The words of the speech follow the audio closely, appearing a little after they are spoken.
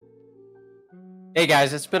Hey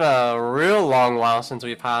guys, it's been a real long while since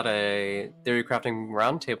we've had a Theorycrafting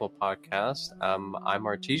Roundtable podcast. I'm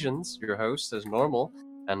Artesians, your host as normal,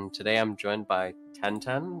 and today I'm joined by Ten.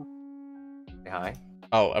 Say hi.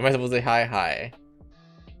 Oh, am I supposed to say hi? Hi.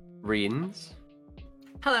 Reens,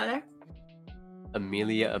 Hello there.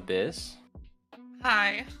 Amelia Abyss,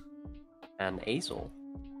 Hi. and Azel.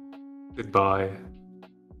 Goodbye.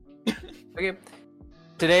 Okay,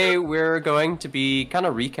 today we're going to be kind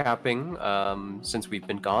of recapping, since we've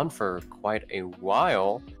been gone for quite a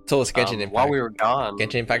while. So it's Genshin Impact. While we were gone,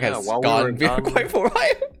 Genshin Impact has while gone we were gone, quite for a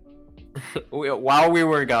while. While we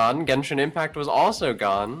were gone, Genshin Impact was also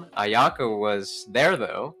gone. Ayako was there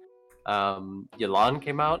though. Yelan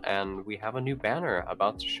came out, and we have a new banner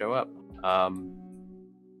about to show up.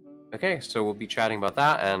 Okay, so we'll be chatting about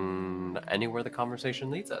that and anywhere the conversation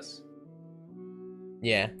leads us.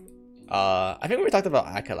 Yeah. I think we talked about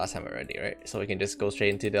Akka last time already, right? So we can just go straight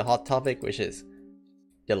into the hot topic, which is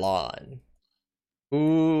Yelan.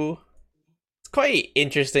 Ooh. It's quite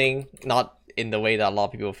interesting, not in the way that a lot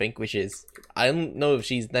of people think, which is, I don't know if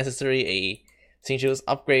she's necessarily a Xingqiu's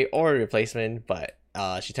upgrade or a replacement, but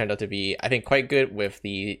she turned out to be, I think, quite good with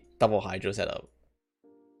the double Hydro setup.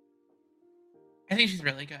 I think she's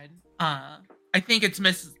really good. I think it's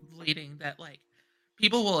misleading that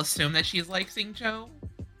people will assume that she's like Xingqiu,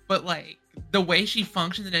 but the way she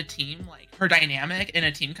functions in a team, her dynamic in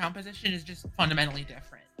a team composition is just fundamentally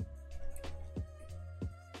different.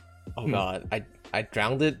 Oh god, I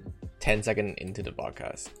drowned it 10 seconds into the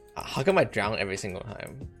podcast. How come I drown every single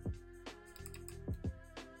time?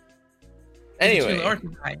 Anyway. Too low or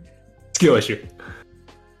too high? Skill issue.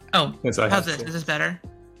 Oh, That's what I how's have to this? say. Is this better?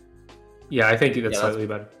 Yeah, I think that's Yeah, slightly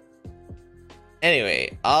better.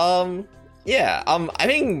 Anyway, yeah, I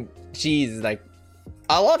think she's like,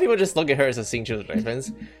 a lot of people just look at her as a Xingqiu's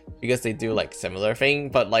reference because they do similar thing,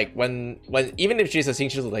 but when even if she's a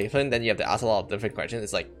Xingqiu's replacement, then you have to ask a lot of different questions.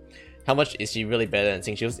 It's how much is she really better than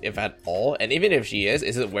Xingqiu's, if at all? And even if she is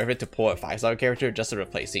it worth it to pull a 5-star character just to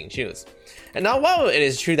replace Xingqiu's? And now, while it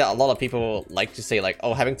is true that a lot of people like to say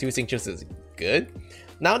oh, having two Xingqiu's is good,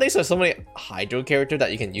 nowadays there's so many Hydro characters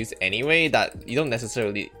that you can use anyway that you don't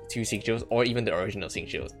necessarily need two Xingqiu's or even the original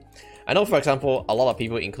Xingqiu's. I know, for example, a lot of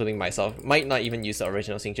people, including myself, might not even use the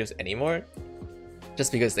original Xingqiu's anymore,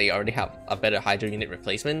 just because they already have a better Hydro unit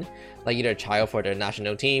replacement, like either Child for their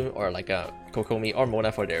national team, or a Kokomi or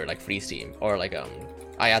Mona for their freeze team, or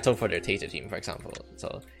Ayato for their Taser team, for example.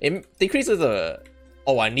 So it decreases the,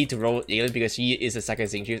 oh, I need to roll Yelan because she is the second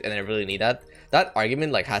Xingqiu and I really need that. That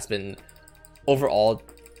argument has been overall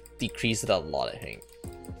decreased a lot, I think.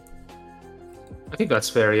 I think that's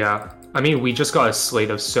fair, yeah. I mean, we just got a slate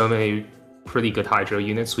of so many pretty good Hydro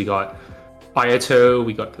units. We got Ayato,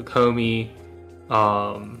 we got Kokomi,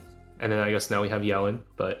 and then I guess now we have Yelan,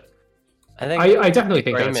 but I definitely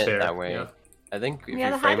think that's fair. That way. Yeah. I think if Yeah,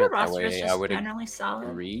 you the frame Hydro it that roster is way, I just would generally solid.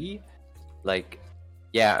 agree.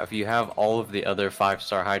 Yeah, if you have all of the other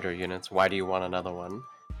 5-star Hydro units, why do you want another one?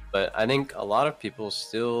 But I think a lot of people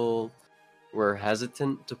still were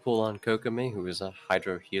hesitant to pull on Kokomi, who is a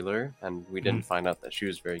Hydro healer, and we didn't find out that she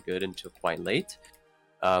was very good until quite late.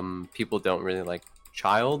 People don't really like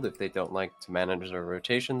Child if they don't like to manage their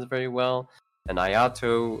rotations very well. And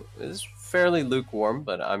Ayato is fairly lukewarm,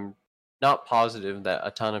 but I'm not positive that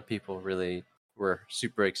a ton of people really were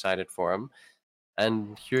super excited for him.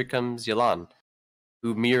 And here comes Yelan,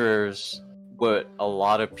 who mirrors what a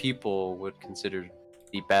lot of people would consider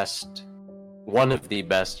one of the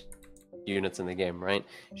best units in the game, right?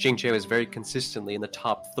 Xingqiu is very consistently in the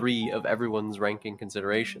top 3 of everyone's ranking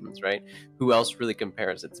considerations, right? Who else really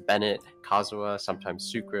compares? It's Bennett, Kazuha,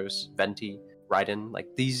 sometimes Sucrose, Venti, Raiden.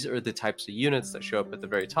 These are the types of units that show up at the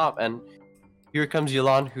very top, and here comes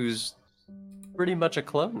Yelan, who's pretty much a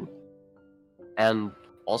clone, and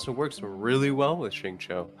also works really well with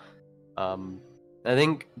Xingqiu. I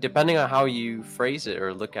think depending on how you phrase it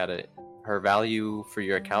or look at it, her value for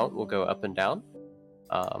your account will go up and down.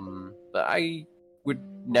 But I would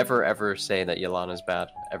never ever say that Yelan is bad,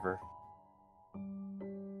 ever.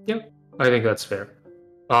 Yep, I think that's fair.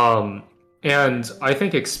 And I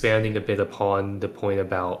think expanding a bit upon the point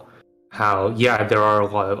about how, yeah, there are a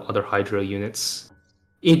lot of other Hydro units.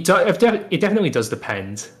 It definitely does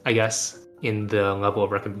depend, I guess, in the level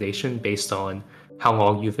of recommendation based on how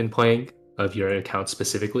long you've been playing of your account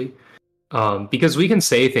specifically. Because we can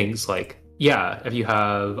say things like, yeah, if you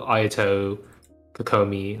have Ayato,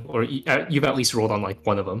 Kokomi, or you've at least rolled on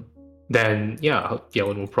one of them, then yeah,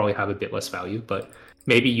 Yelan will probably have a bit less value, but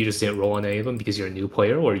maybe you just didn't roll on any of them because you're a new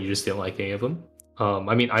player, or you just didn't like any of them.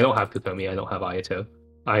 I mean, I don't have Kokomi, I don't have Ayato.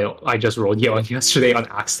 I just rolled Yelan yesterday on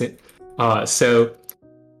accident. So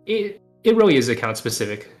it really is account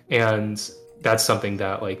specific, and that's something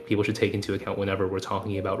that like people should take into account whenever we're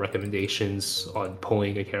talking about recommendations on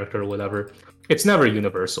pulling a character or whatever. It's never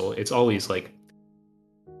universal. It's always like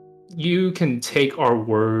you can take our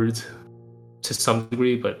word to some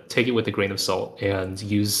degree, but take it with a grain of salt and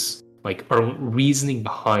use like our reasoning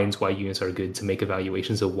behind why units are good to make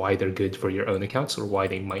evaluations of why they're good for your own accounts or why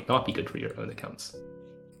they might not be good for your own accounts.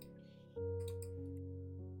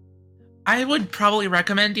 I would probably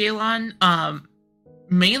recommend Yelan,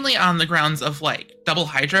 mainly on the grounds of like double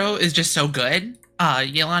hydro is just so good.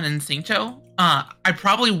 Yelan and Xingqiu. I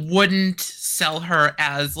probably wouldn't sell her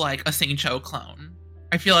as like a Xingqiu clone.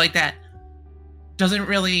 I feel like that doesn't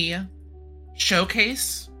really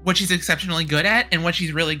showcase what she's exceptionally good at, and what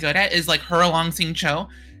she's really good at is like her along Xingqiu.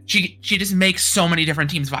 She just makes so many different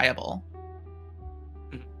teams viable.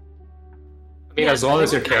 I mean, as long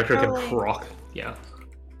as your character can proc, yeah.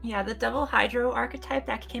 Yeah, the double hydro archetype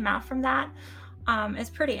that came out from that is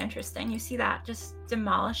pretty interesting. You see that just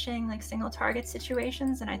demolishing like single target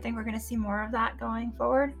situations, and I think we're going to see more of that going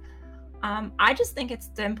forward. I just think it's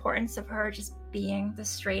the importance of her just being the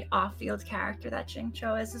straight off-field character that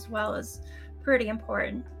Xingqiu is, as well as pretty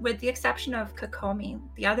important. With the exception of Kokomi,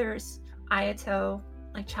 the others, Itto,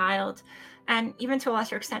 like Child, and even to a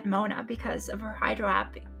lesser extent Mona, because of her hydro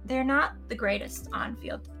app, they're not the greatest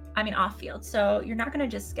off-field. So you're not going to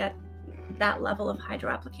just get that level of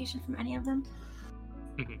hydro application from any of them.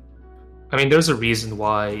 Mm-hmm. I mean, there's a reason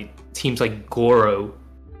why teams like Goro,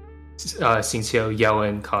 Xingqiu,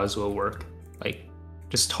 Yelan, Kazuo work. Like,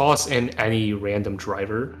 just toss in any random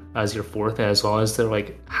driver as your fourth, and as long as they're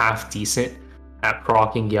like half decent at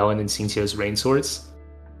proccing Yelan and Xingqiu's rain swords,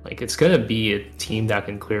 like it's gonna be a team that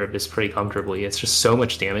can clear Abyss pretty comfortably. It's just so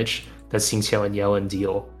much damage that Xingqiu and Yelan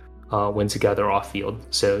deal when together off field.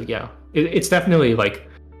 So yeah, it's definitely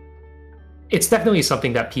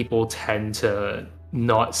something that people tend to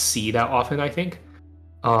not see that often, I think.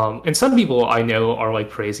 And some people I know are like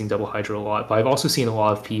praising Double Hydra a lot, but I've also seen a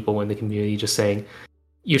lot of people in the community just saying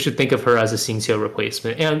you should think of her as a Xingqiu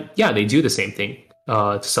replacement. And yeah, they do the same thing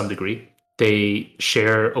to some degree. They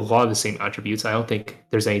share a lot of the same attributes. I don't think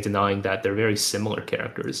there's any denying that they're very similar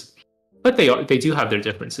characters, but they do have their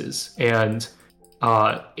differences. And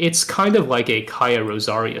it's kind of like a Kaya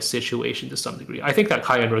Rosaria situation to some degree. I think that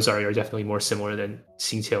Kaya and Rosaria are definitely more similar than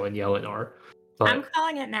Xingqiu and Yelan are. But, I'm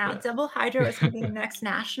calling it now. Yeah. Double hydro is going to be the next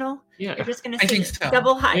national. Yeah, you're just going to see so.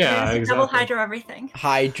 double hydro. Yeah, exactly. Double hydro everything.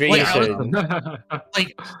 Hydration.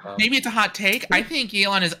 Like maybe it's a hot take. I think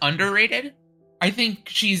Yelan is underrated. I think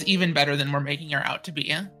she's even better than we're making her out to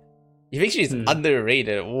be. You think she's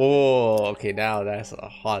underrated? Whoa, okay, now that's a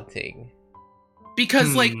hot thing.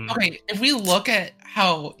 Because, like, okay, if we look at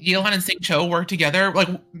how Yelan and Xingqiu work together, like,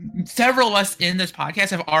 several of us in this podcast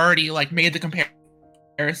have already, like, made the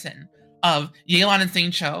comparison of Yelan and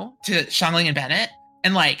Xingqiu to Shanling and Bennett,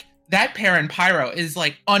 and, like, that pair in Pyro is,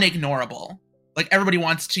 like, unignorable. Like, everybody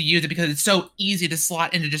wants to use it because it's so easy to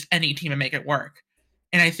slot into just any team and make it work.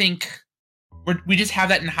 And I think we just have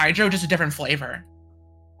that in Hydro, just a different flavor.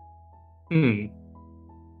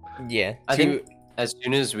 Yeah. I think as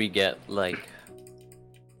soon as we get, like,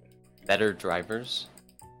 better drivers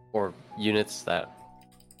or units that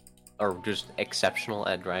are just exceptional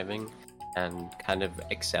at driving and kind of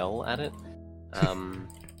excel at it,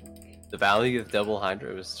 the value of double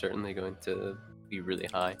hydro is certainly going to be really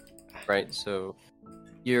high, right? So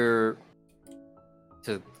to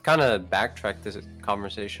kind of backtrack this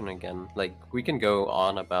conversation again, like, we can go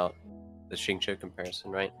on about the Xingqiu comparison,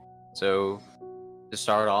 right? So to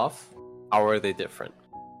start off, how are they different?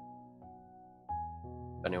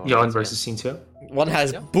 Yelan versus Xingqiu. One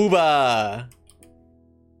has Booba.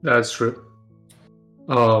 That's true.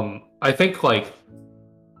 I think like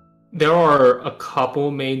there are a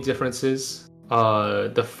couple main differences.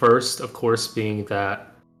 The first, of course, being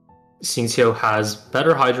that Xingqiu has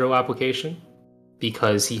better hydro application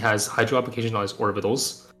because he has hydro application on his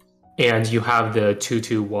orbitals, and you have the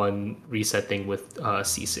 2-2-1 reset thing with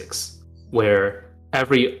C6, where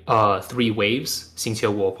every 3 waves,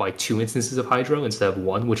 Xingqiu will apply 2 instances of hydro instead of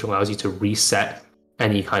 1, which allows you to reset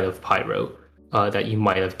any kind of pyro that you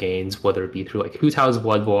might have gained, whether it be through like Hu Tao's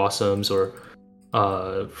Blood Blossoms or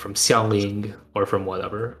from Xiangling or from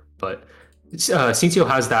whatever. But Xingqiu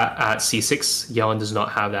has that at C6. Yelan does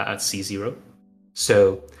not have that at C0.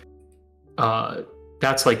 So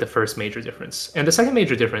that's like the first major difference. And the second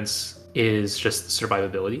major difference is just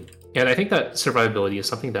survivability. And I think that survivability is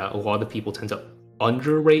something that a lot of people tend to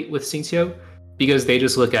underrate with Xingqiu because they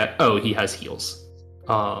just look at, oh, he has heals.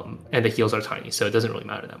 And the heals are tiny, so it doesn't really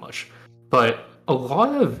matter that much. But a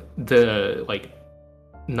lot of the like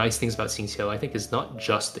nice things about Xingqiu, I think, is not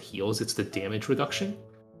just the heals, it's the damage reduction.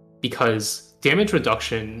 Because damage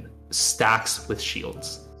reduction stacks with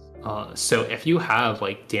shields. So if you have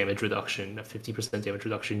like damage reduction, a 50% damage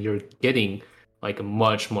reduction, you're getting like a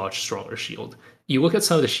much stronger shield. You look at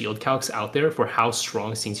some of the shield calcs out there for how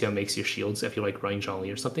strong Xingqiu makes your shields if you're like running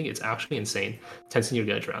Zhongli or something, it's actually insane. Tencent, you're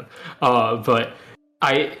gonna drown. But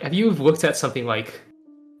have you looked at something like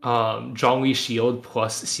Zhongli shield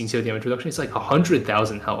plus Xingqiu damage reduction? It's like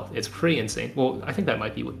 100,000 health. It's pretty insane. Well, I think that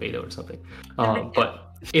might be with beta or something.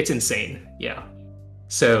 But it's insane. Yeah.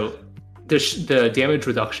 So the damage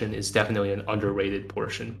reduction is definitely an underrated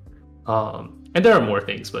portion. And there are more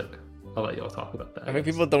things, but I'll let y'all talk about that. I mean,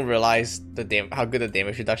 people don't realize how good the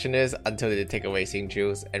damage reduction is until they take away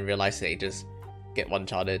Xingqiu's and realize they just get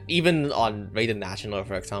one-shotted. Even on Raiden National,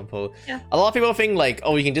 for example. Yeah. A lot of people think like,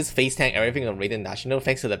 oh, you can just face tank everything on Raiden National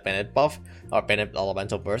thanks to the Bennett buff or Bennett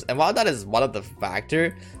Elemental Burst. And while that is one of the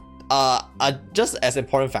factors, just as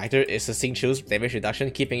important factor is the Xingqiu's damage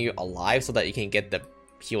reduction, keeping you alive so that you can get the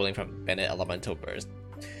healing from Bennett Elemental Burst.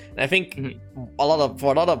 And I think for a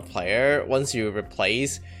lot of player, once you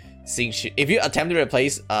replace Xingqiu, if you attempt to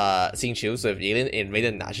replace Xingqiu with Yelan in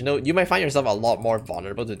Raiden National, you might find yourself a lot more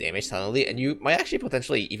vulnerable to damage suddenly, and you might actually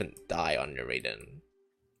potentially even die on your Raiden.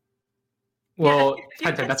 Well,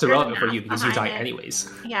 that's irrelevant for you because you die anyways.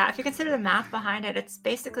 Yeah, if you consider the math behind it, it's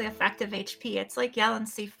basically effective HP. It's like Yelan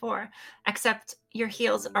C4, except your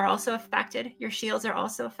heals are also affected, your shields are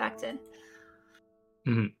also affected.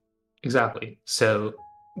 Mm-hmm. Exactly. So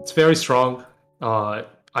it's very strong. I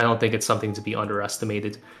don't think it's something to be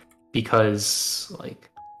underestimated because like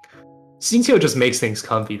Xingqiu just makes things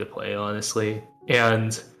comfy to play, honestly.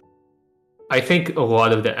 And I think a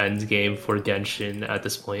lot of the end game for Genshin at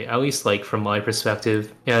this point, at least like from my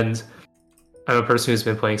perspective, and I'm a person who's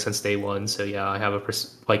been playing since day one, so yeah, I have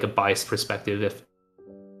a biased perspective. If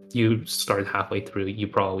you started halfway through, you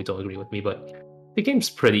probably don't agree with me, but the game's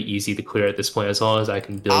pretty easy to clear at this point as long as I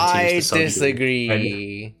can build teams to some degree. I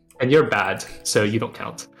disagree. And you're bad, so you don't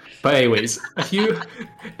count. But anyways, if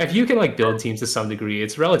you can like build teams to some degree,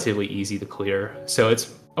 it's relatively easy to clear. So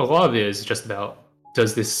it's a lot of it is just about,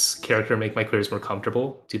 does this character make my clears more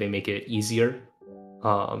comfortable? Do they make it easier?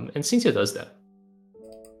 And Xingqiu does that.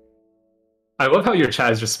 I love how your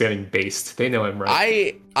chat is just spamming based. They know I'm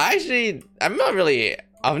right.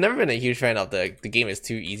 I've never been a huge fan of the game is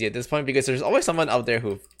too easy at this point, because there's always someone out there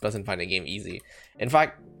who doesn't find the game easy. In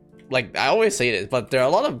fact, like I always say this, but there are a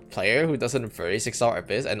lot of players who doesn't 36-star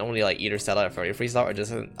Abyss and only like either sell out at 33-star or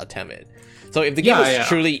doesn't attempt it. So if the game is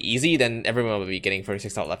truly easy, then everyone will be getting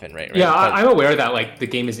 36-star left and right. Yeah, I'm aware that like the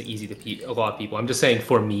game isn't easy to beat a lot of people. I'm just saying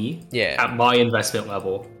for me, at my investment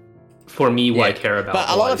level, for me, what I care about. But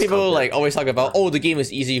a lot of people like always talk about, oh, the game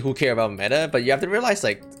is easy, who care about meta? But you have to realize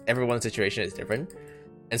like everyone's situation is different.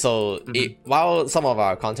 And so while some of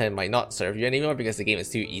our content might not serve you anymore because the game is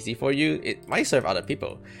too easy for you, it might serve other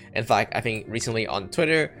people. In fact, I think recently on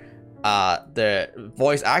Twitter, the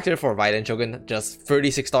voice actor for Raiden Shogun just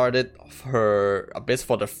 36-starred her Abyss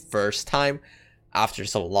for the first time after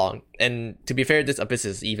so long. And to be fair, this Abyss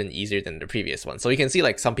is even easier than the previous one. So you can see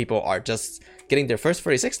like some people are just getting their first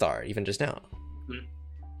 36-star even just now.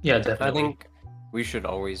 Yeah, definitely. I think we should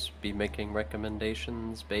always be making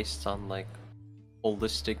recommendations based on like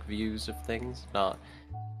holistic views of things, not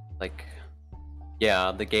like,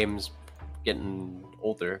 yeah, the game's getting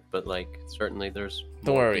older, but like certainly there's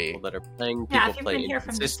more people that are playing, people play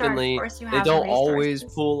consistently. They don't always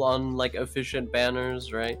pull on like efficient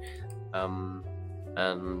banners, right?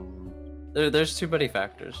 And there's too many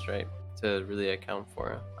factors, right, to really account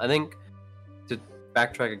for. I think, to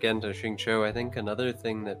backtrack again to Xingqiu, I think another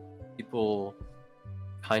thing that people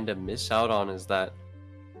kind of miss out on is that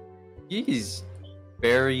he's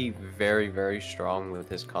very, very, very strong with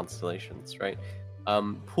his constellations, right?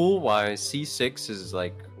 Pool wise, C6 is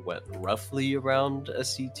like what, roughly around a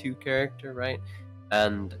C2 character, right?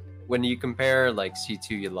 And when you compare like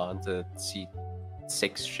C2 Yelan to C6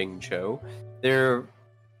 Xingqiu,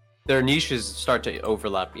 their niches start to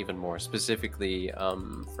overlap even more, specifically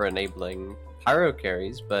for enabling pyro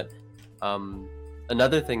carries. But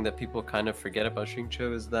another thing that people kind of forget about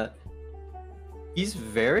Xingqiu is that he's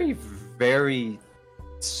very, very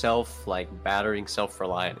self-reliant.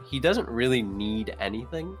 He doesn't really need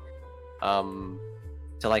anything to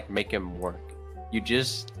like make him work. You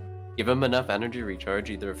just give him enough energy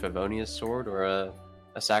recharge, either a Favonius sword or a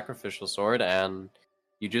sacrificial sword, and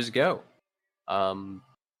you just go. On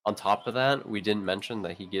top of that, we didn't mention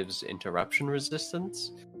that he gives interruption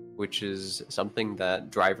resistance, which is something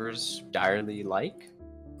that drivers direly like.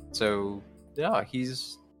 So yeah,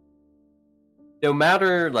 he's, no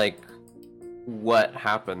matter like what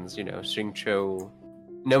happens, Xingqiu,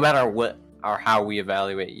 no matter what or how we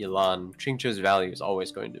evaluate Yelan, Xingqiu's value is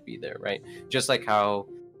always going to be there, right? Just like how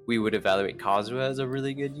we would evaluate Kazuha as a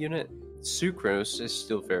really good unit, Sucrose is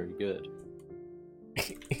still very good.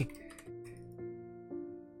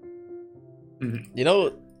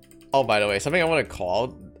 Oh, by the way, something I want to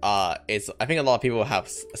call is I think a lot of people have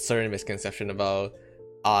a certain misconception about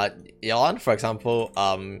Yelan. For example,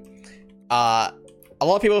 a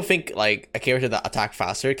lot of people think like a character that attack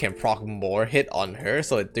faster can proc more hit on her,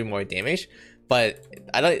 so it do more damage. But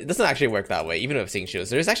it doesn't actually work that way, even with Xingqiu.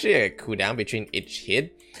 There's actually a cooldown between each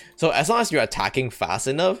hit. So as long as you're attacking fast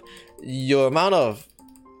enough, your amount of...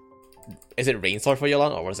 Is it Rainsword for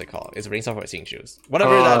Yelan, or what is it called? It's Rainsword for Xingqiu.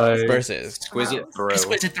 Whatever that burst is. Exquisite Throw.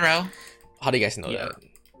 Exquisite Throw. How do you guys know that?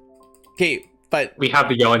 Okay, but... We have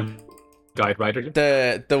the Yelan guide, right?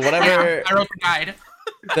 The whatever... I wrote the guide.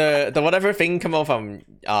 the whatever thing come out from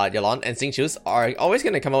Yelan and Xingqiu are always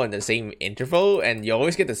going to come out in the same interval, and you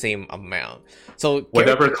always get the same amount. So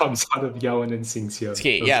whatever comes out of Yelan and Xingqiu.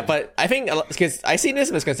 Okay, yeah, but I think because I see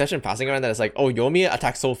this misconception passing around that it's like, oh, Yomi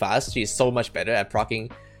attacks so fast, she's so much better at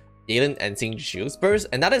proccing Yelan and Xingqiu's burst,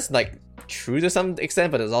 and that is like true to some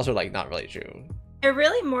extent, but it's also like not really true. It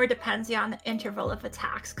really more depends on the interval of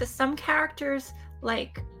attacks, because some characters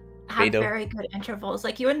like have Beidou. very good intervals.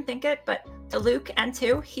 Like you wouldn't think it, but the Luke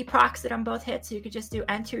N2, he procs it on both hits, so you could just do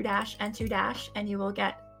N2 dash, N2 dash, and you will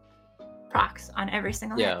get procs on every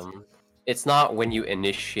single hit. It's not when you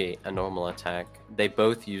initiate a normal attack. They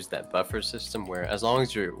both use that buffer system where as long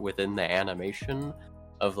as you're within the animation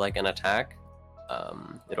of like an attack,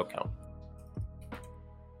 it'll count.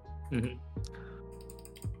 Mm-hmm.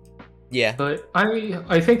 Yeah. But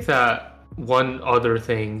I think that one other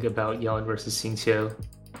thing about Yelan versus Xingqiu...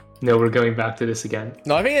 No, we're going back to this again.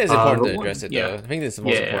 No, I think it's important to address it, though. Yeah. I think it's the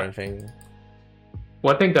most important thing.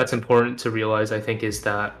 One thing that's important to realize, I think, is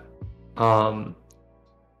that Yelan,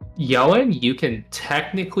 you can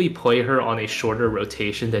technically play her on a shorter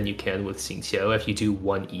rotation than you can with Xingqiu if you do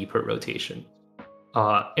 1E per rotation.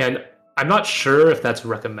 And I'm not sure if that's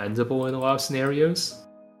recommendable in a lot of scenarios,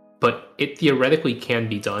 but it theoretically can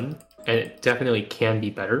be done, and it definitely can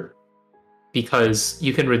be better. Because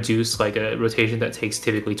you can reduce like a rotation that takes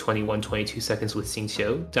typically 21, 22 seconds with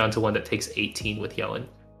Xingqiu down to one that takes 18 with Yelan.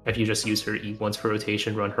 If you just use her E once per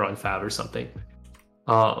rotation, run her on Fab or something.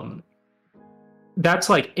 That's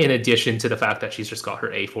like in addition to the fact that she's just got her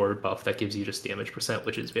A4 buff that gives you just damage percent,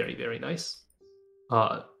 which is very, very nice.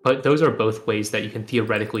 But those are both ways that you can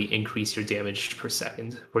theoretically increase your damage per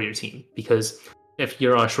second for your team. Because if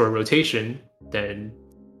you're on a short rotation, then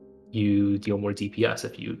you deal more DPS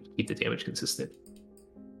if you keep the damage consistent.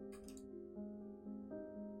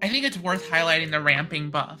 I think it's worth highlighting the ramping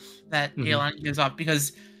buff that Yelan gives off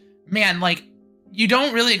because, man, like, you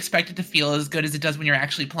don't really expect it to feel as good as it does when you're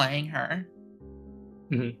actually playing her.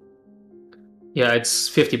 Mm-hmm. Yeah, it's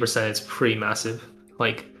 50%. It's pretty massive.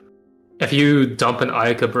 Like, if you dump an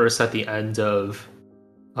Ayaka burst at the end of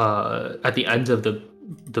the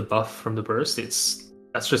buff from the burst,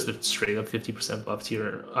 that's just a straight up 50% buff to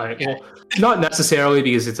your Ayaka. Well, not necessarily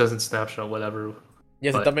because it doesn't snapshot whatever.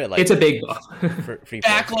 Yes, it's a big buff.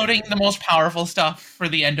 Backloading the most powerful stuff for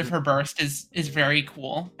the end of her burst is very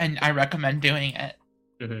cool, and I recommend doing it.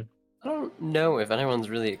 Mm-hmm. I don't know if anyone's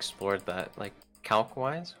really explored that, like,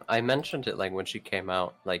 calc-wise. I mentioned it, like, when she came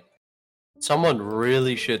out. Like, someone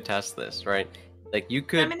really should test this, right? Like, you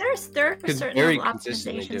could... I mean, there are certain very level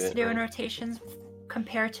consistently optimizations do it, to do in right? rotations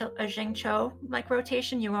compared to a Xingqiu like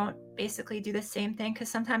rotation. You won't basically do the same thing because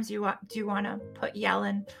sometimes you do want to put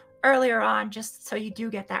Yelan earlier on just so you do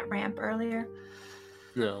get that ramp earlier.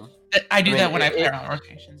 No. I do that when I play on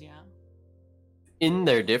rotations, yeah. In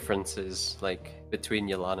their differences, like, between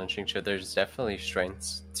Yelan and Xingqiu, there's definitely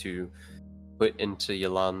strengths to put into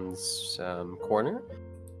Yelan's corner.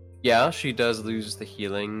 Yeah, she does lose the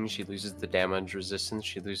healing, she loses the damage resistance,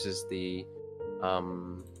 she loses the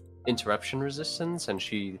interruption resistance, and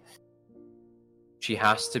she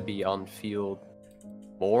has to be on field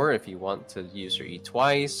more if you want to use her E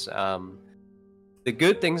twice. The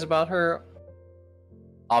good things about her,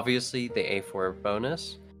 obviously the A4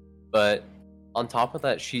 bonus, but on top of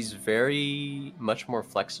that, she's very much more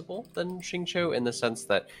flexible than Xingqiu in the sense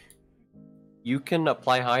that you can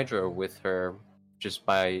apply Hydro with her just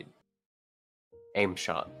by aim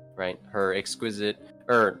shot, right? Her exquisite,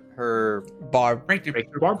 or her barb. Breakthrough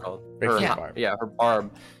barb? Barb. Yeah, her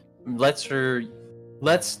barb lets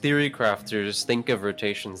Theorycrafters think of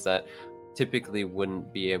rotations that typically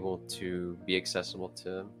wouldn't be able to be accessible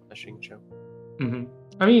to a Xingqiu. Mm-hmm.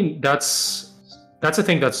 I mean, that's That's a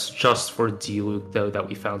thing that's just for Diluc though that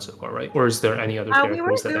we found so far, right? Or is there any other We were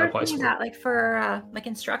characters that applies thinking for? that, like for like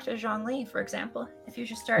Instructor Zhongli, for example, if you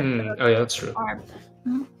just start. Oh yeah, that's true. Arm.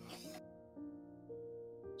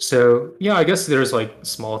 So yeah, I guess there's like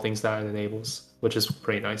small things that it enables, which is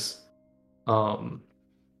pretty nice.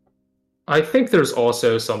 I think there's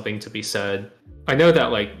also something to be said. I know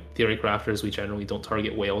that like theory crafters, we generally don't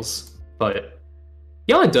target whales, but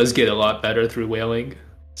Yelan does get a lot better through whaling.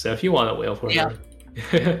 So if you want to whale for her,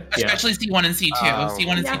 Especially C1 and C2. C1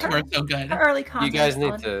 and Yeah, C2 are so good. The early combo. You guys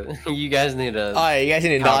need to. You guys need to. You guys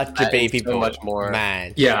need to not debate people so much more.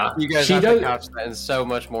 Man. Yeah, You guys she have does. to couch that in so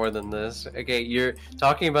much more than this. Okay, you're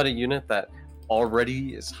talking about a unit that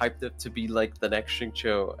already is hyped up to be like the next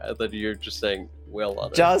Xingqiu, and then you're just saying whale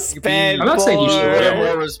on it. Just You could be spend I'm not saying you should more. whale.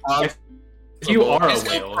 more responsible. If you are a Just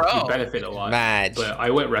go whale, pro. you benefit a lot. Match. But I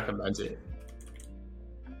wouldn't recommend it.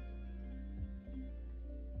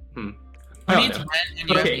 I You don't need to know. win and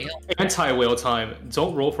you have Okay, Gale. anti-whale time.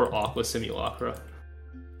 Don't roll for Aqua Simulacra.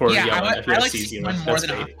 For Yeah, Yelan if you I have like C0. C1 more That's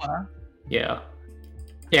than great. Aqua. Yeah.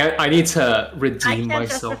 Yeah, I need to I redeem can't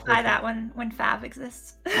myself. justify that when Fab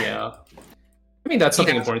exists. Yeah. I mean, that's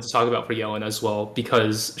something Yeah. important to talk about for Yelan as well,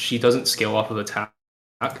 because she doesn't scale off of attack.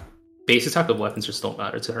 Base attack of weapons just don't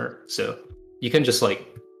matter to her. So you can just like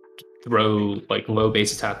throw like low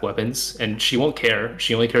base attack weapons and she won't care.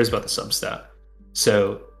 She only cares about the substat.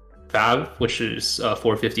 So Fab, which is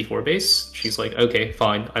 454 base, she's like, okay,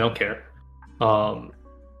 fine, I don't care.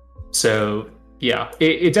 So yeah,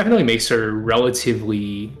 it definitely makes her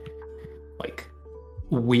relatively like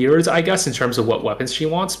weird, I guess, in terms of what weapons she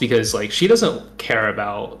wants, because like she doesn't care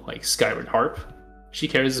about like Skyward Harp. She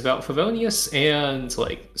cares about Favonius and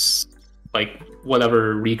like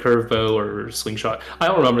whatever recurve bow or slingshot. I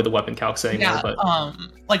don't remember the weapon calcs anymore, Yeah, but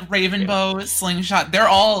like Raven Bow, Slingshot, they're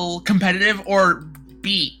all competitive or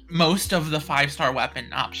beat most of the 5-star weapon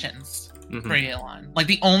options Mhm. for Yelan. Like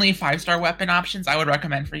the only 5-star weapon options I would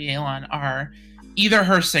recommend for Yelan are either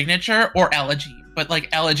her signature or Elegy. But like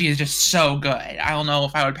Elegy is just so good. I don't know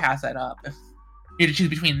if I would pass that up if you had to choose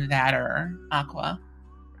between that or Aqua.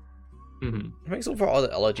 Mhm. I think so far all the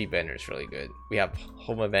LG banners really good. We have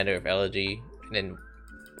Homa banner with LG, and then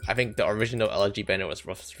I think the original LG banner was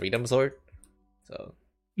with Freedom Sword. So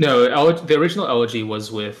No, the original elegy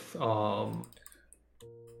was with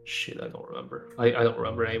shit, I don't remember. I don't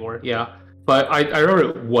remember anymore. Yeah, but I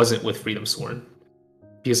remember it wasn't with Freedom Sworn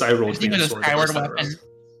because I rolled I think it Freedom was a Sworn. Skyward the first time weapon. around.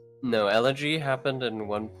 No, elegy happened in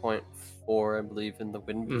 1.4, I believe, in the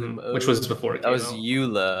Wind Bloom. Which was before it That came was out.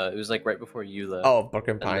 Eula. It was like right before Eula. oh,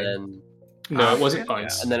 Broken and Pine. then No, it wasn't yeah,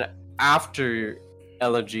 Pines. and then after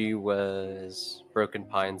elegy was Broken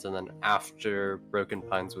Pines, and then after Broken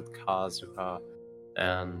Pines with Kazuha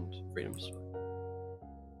and Freedom Sword.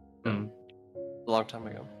 Hmm. A long time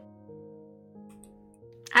ago.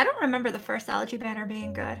 I don't remember the first Allergy banner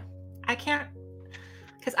being good. I can't,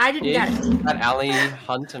 because I didn't Yeah, get it. had Alley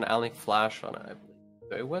Hunt and Alley Flash on it, I believe.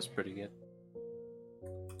 So it was pretty good.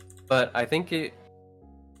 But I think it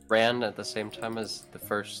ran at the same time as the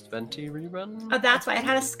first Venti rerun. Oh, that's why it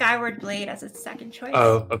had a Skyward Blade as its second choice.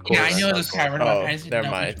 Oh, of course. Yeah, I knew it was a Skyward weapon. Oh, I just didn't never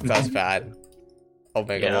know mind. which That's one. bad.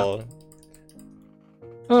 Omega Yeah. Roll.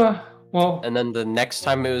 Well, And then the next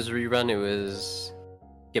time it was rerun, it was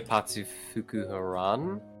Gepatsu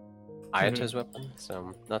Fukuharan, Ayato's weapon,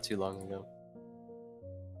 so not too long ago.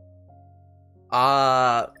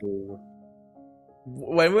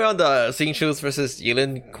 When we're on the Xingqius versus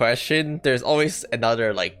Yelan question, there's always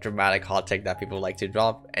another like dramatic hot take that people like to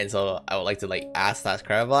drop, and so I would like to like ask that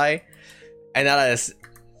clarify, and that is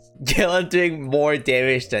Yelan doing more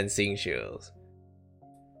damage than Xingqius.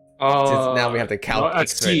 Since now we have the count well, at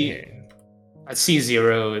expert here. At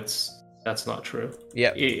C0, that's not true.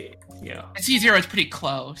 Yeah. Yeah. At C0, it's pretty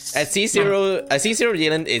close. At C0,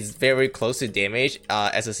 Yelan is very close to damage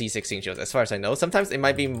as a C6 Xingqius, as far as I know. Sometimes it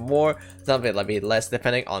might be more, some of it might be less,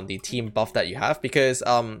 depending on the team buff that you have, because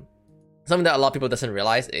something that a lot of people doesn't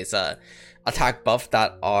realize is attack buff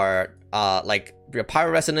that are like your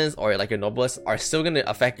Pyro Resonance or like your Noblest are still going to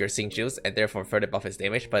affect your Xingqius and therefore further buff his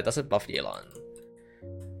damage, but it doesn't buff Yelan.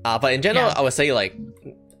 But in general, Yeah. I would say like,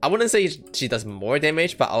 I wouldn't say she does more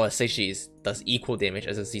damage, but I would say she does equal damage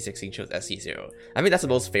as a C6 Xingqius as C0. I think that's the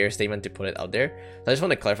most fair statement to put it out there. So I just want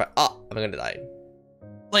to clarify. I'm gonna die.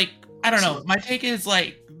 Like, I don't know. My take is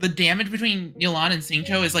like the damage between Yelan and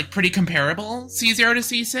Xingqiu is like pretty comparable, C0 to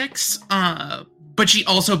C6. But she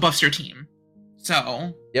also buffs your team,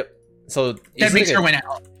 so Yep. So that it's makes like her win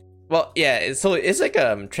out. well, yeah. So it's like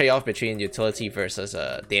a trade-off between utility versus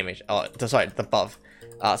damage. Oh, sorry, the buff.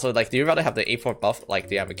 So like, do you rather have the A4 buff? Like,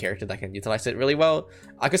 do you have a character that can utilize it really well?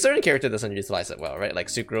 A certain character doesn't utilize it well, right? Like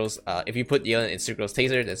Sucrose. If you put Yelan in Sucrose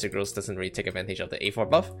Taser, then Sucrose doesn't really take advantage of the A4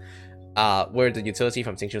 buff. Where the utility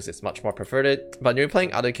from Xingqiu's is much more preferred. But you're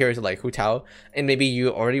playing other characters like Hu Tao, and maybe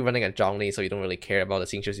you're already running a Zhongli, so you don't really care about the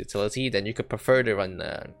Xingqiu's utility, then you could prefer to run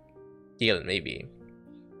Yelan, maybe.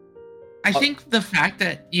 I think the fact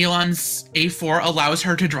that Yelan's A4 allows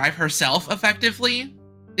her to drive herself effectively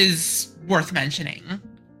is worth mentioning.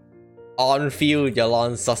 On-field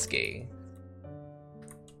Yelan Sasuke.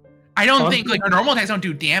 I don't think like her normal attacks don't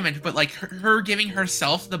do damage, but like her giving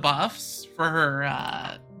herself the buffs for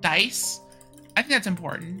her dice, I think that's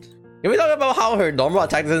important. Can we talk about how her normal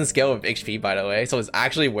attack doesn't scale with HP, by the way? So it's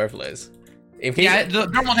actually worthless. Yeah, the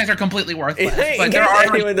normal attacks are completely worthless. But there are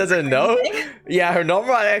anyone doesn't know. Yeah, her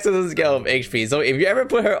normal attack doesn't scale with HP. So if you ever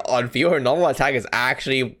put her on field, her normal attack is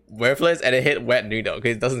actually worthless, and it hit wet noodle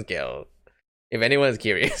because it doesn't scale. If anyone is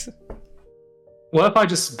curious. What if I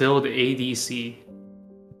just build ADC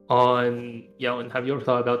on Yelan? Have you ever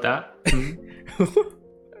thought about that?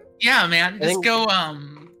 Yeah, man. Just go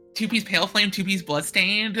 2-piece Pale Flame, 2-piece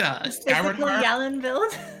Bloodstained, Skyward Heart. Yelan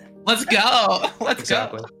build. Let's go. Let's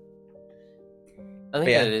Exactly. go. I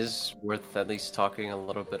think that it is worth at least talking a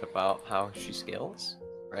little bit about how she scales,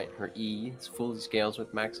 right? Her E fully scales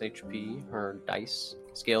with max HP. Her dice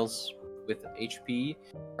scales with HP.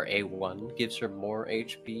 Her A1 gives her more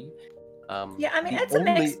HP. Yeah, I mean, it's a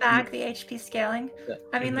mixed bag, the HP scaling.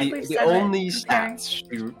 I mean, like we've said, the only stats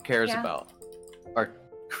she cares about are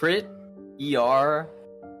crit, ER,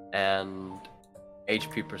 and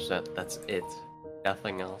HP percent. That's it.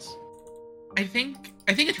 Nothing else. I think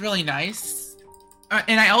it's really nice.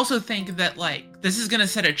 And I also think that like this is gonna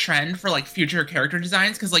set a trend for like future character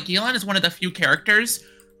designs, because like Yelan is one of the few characters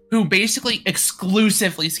who basically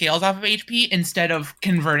exclusively scales off of HP instead of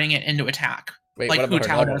converting it into attack. Wait, like what about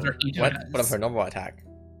her normal? Itto What does. of her normal attack?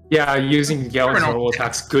 Yeah, using Yelan's normal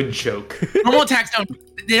attacks, good joke. Normal attacks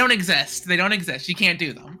don't exist. They don't exist. You can't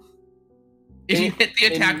do them. If you hit the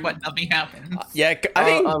attack button, nothing happens. Yeah, I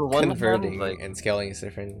think on one converting hand, like, and scaling is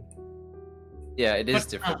different. Yeah, it is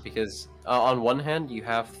different because on one hand you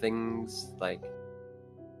have things like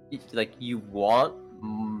you want.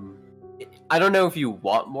 I don't know if you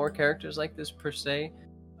want more characters like this per se,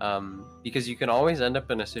 because you can always end up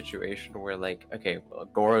in a situation where like, okay, well,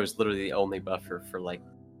 Goro is literally the only buffer for like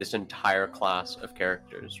this entire class of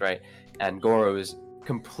characters, right? And Goro is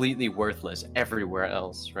completely worthless everywhere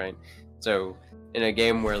else, right? So in a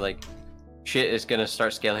game where like shit is gonna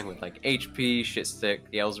start scaling with like HP, shit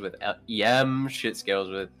scales with EM, shit scales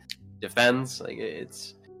with defense, like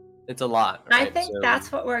it's a lot. Right? I think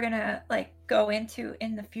that's what we're gonna like go into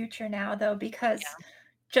in the future now, though, because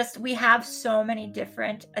just we have so many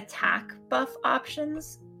different attack buff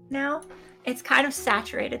options now. It's kind of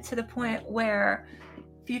saturated to the point where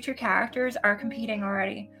future characters are competing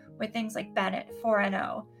already with things like Bennett,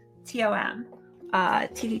 4NO, TOM,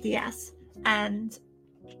 TDDS, and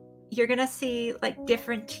you're gonna see like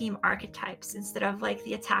different team archetypes. Instead of like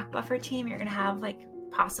the attack buffer team, you're gonna have like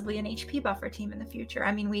possibly an HP buffer team in the future.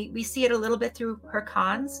 I mean, we see it a little bit through her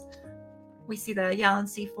cons. We see the Yelan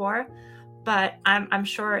C4, but I'm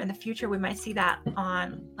sure in the future we might see that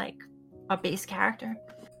on like a base character.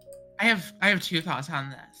 I have two thoughts on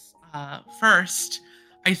this. First,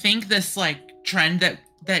 I think this like trend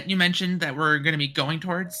that you mentioned that we're going to be going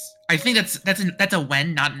towards, I think that's a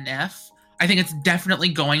when, not an if. I think it's definitely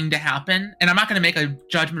going to happen, and I'm not going to make a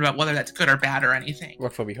judgment about whether that's good or bad or anything. I'm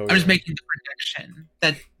just making the prediction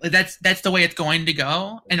that that's the way it's going to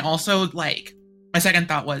go. And also, like, my second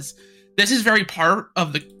thought was, this is very par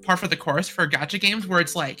for the course for gacha games, where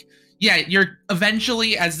it's like, yeah, you're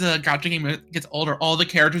eventually, as the gacha game gets older, all the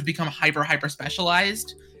characters become hyper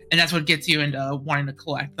specialized, and that's what gets you into wanting to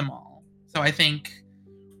collect them all. So I think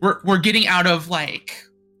we're getting out of like,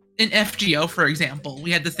 in FGO, for example,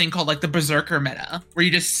 we had this thing called like the Berserker meta, where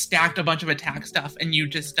you just stacked a bunch of attack stuff and you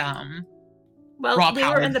just well, we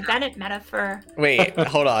were in the Bennett meta for. Wait,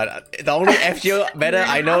 hold on. The only FGO meta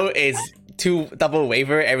I know is 2 double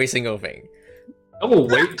waiver every single thing. Double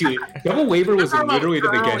waiver was literally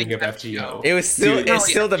the beginning of FGO. It was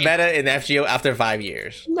still the meta in FGO after 5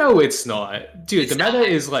 years. No, it's not, dude. The meta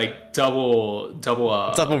is like double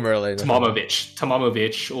Merlin,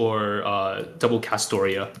 Tamamovich, or double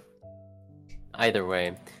Castoria. Either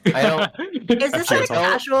way, I don't. Is this what a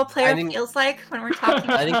casual player feels like when we're talking?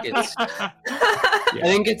 I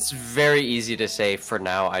think it's very easy to say for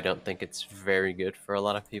now. I don't think it's very good for a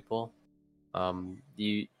lot of people.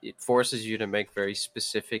 It forces you to make very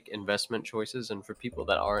specific investment choices, and for people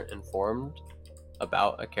that aren't informed,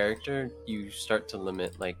 about a character, you start to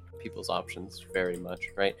limit like people's options very much,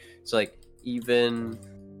 right? So like even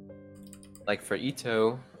like for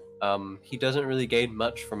Itto, he doesn't really gain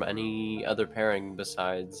much from any other pairing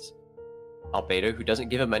besides Albedo, who doesn't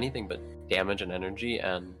give him anything but damage and energy,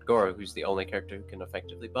 and Goro, who's the only character who can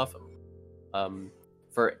effectively buff him.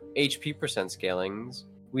 For HP percent scalings,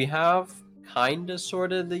 we have kinda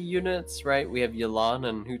sorta the units, right? We have Yelan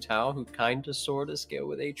and Hu Tao who kinda sorta scale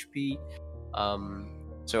with HP.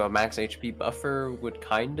 So a max HP buffer would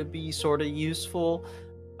kinda be sorta useful.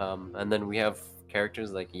 And then we have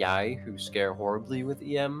characters like Yai who scare horribly with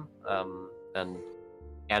EM, and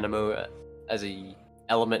Animo as a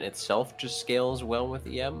element itself just scales well with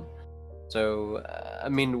EM. So I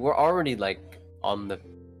mean, we're already like on the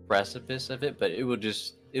precipice of it, but it'll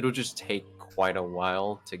just take quite a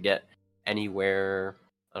while to get anywhere,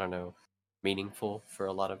 I don't know, meaningful for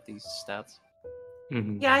a lot of these stats.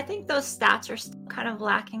 Mhm. Yeah, I think those stats are still kind of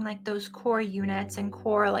lacking, like those core units and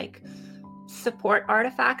core like support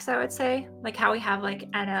artifacts, I would say, like how we have like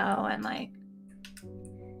Eno and like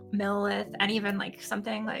Millith, and even like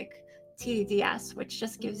something like TDDS, which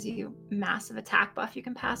just gives you massive attack buff you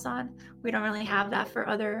can pass on. We don't really have that for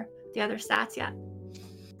the other stats yet.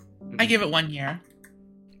 I give it 1 year.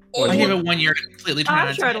 One I year. give it 1 year to completely turn I'm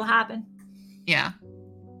on sure its it'll head. happen. Yeah.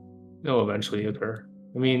 It'll eventually occur.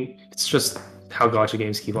 I mean, it's just how gacha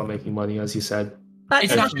games keep on making money, as you said. But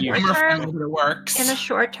It's in the not you- short gamer term, friendly, but it works. in the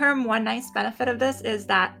short term, one nice benefit of this is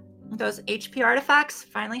that those HP artifacts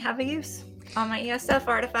finally have a use. All my ESF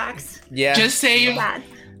artifacts. Yeah. Just save Bad.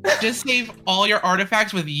 just save all your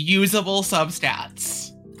artifacts with usable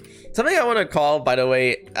substats. Something I want to call, by the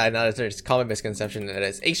way, another common misconception that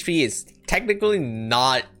is HP is technically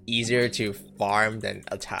not easier to farm than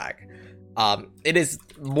attack. It is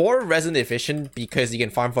more resin efficient because you can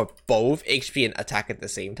farm for both HP and attack at the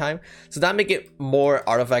same time. So that make it more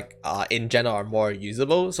artifact in general are more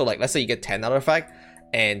usable. So like let's say you get 10 artifact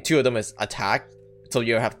and 2 of them is attack, so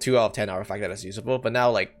you have 2 out of 10 artifact that is usable. But now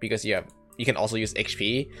like because you can also use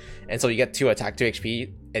HP, and so you get 2 attack, 2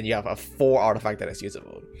 HP, and you have a 4 artifact that is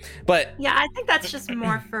usable. But Yeah, I think that's just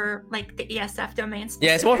more for like the ESF domain.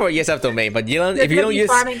 yeah, it's more for ESF domain. But Yelan, You're if you gonna don't be use,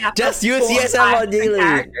 farming up just to use 4 or ESF 5 on daily.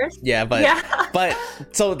 characters. Yeah, but Yeah. but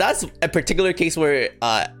so that's a particular case where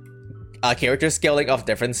character scaling of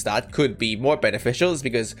different stat could be more beneficial, is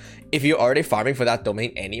because if you're already farming for that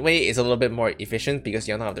domain anyway, it's a little bit more efficient because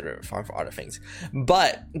you don't have to farm for other things.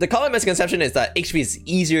 But the common misconception is that HP is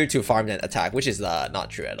easier to farm than attack, which is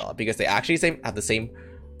not true at all, because they actually have the same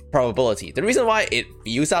probability. The reason why it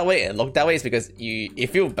feels that way and look that way is because you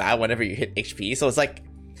feel bad whenever you hit HP. So it's like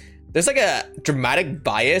there's like a dramatic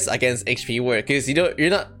bias against HP where, because you're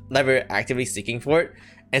not never actively seeking for it,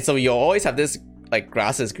 and so you always have this like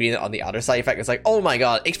grass is green on the other side effect. It's like, oh my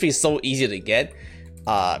god, HP is so easy to get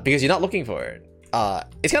because you're not looking for it.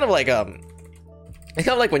 It's kind of like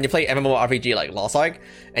when you play MMORPG like Lost Ark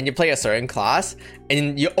and you play a certain class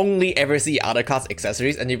and you only ever see other class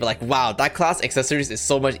accessories and you'd be like, wow, that class accessories is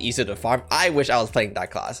so much easier to farm. I wish I was playing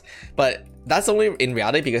that class. But that's only in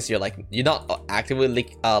reality because you're not actively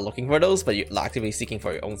looking for those, but you're actively seeking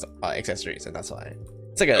for your own accessories, and that's why.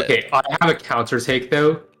 It's like Okay, I have a counter take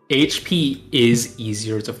though. HP is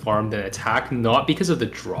easier to farm than attack, not because of the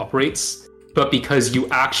drop rates, but because you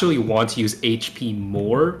actually want to use HP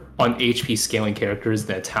more on HP scaling characters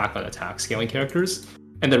than attack on attack scaling characters.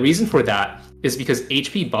 And the reason for that is because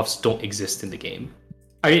HP buffs don't exist in the game.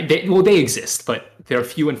 I mean, they exist, but they're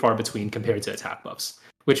few and far between compared to attack buffs,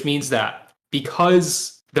 which means that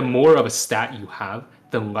because the more of a stat you have,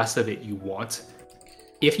 the less of it you want.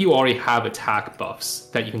 If you already have attack buffs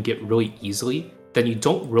that you can get really easily, then you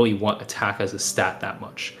don't really want attack as a stat that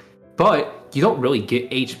much. But you don't really get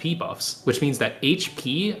HP buffs, which means that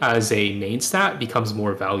HP as a main stat becomes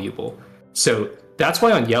more valuable. So that's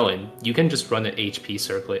why on Yelan, you can just run an HP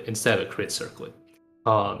circlet instead of a crit circlet.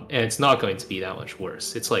 And it's not going to be that much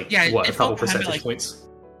worse. It's like, Yeah, what, a it's couple all kinda percentage like- points?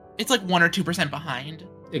 It's like 1 or 2% behind.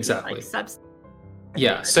 Exactly. Like subs.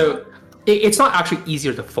 Yeah, so it's not actually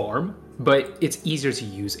easier to farm, but it's easier to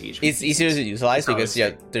use HP. it's easier to utilize How because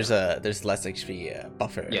it's- there's less HP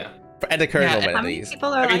buffer. Yeah. At the current Yeah, moment, How at many least. people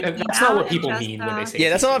are I mean, like, that's not what people mean when they say Yeah,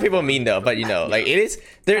 that's not what people mean though. But like it is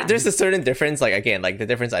there's a certain difference. Like again, like the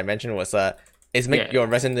difference I mentioned was is make your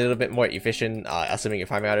resin a little bit more efficient, assuming you're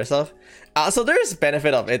farming other stuff. So there's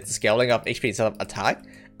benefit of it scaling up HP instead of attack.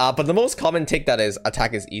 But the most common take that is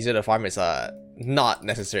attack is easier to farm is not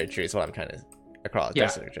necessarily true. Is what I'm trying to across. Yeah.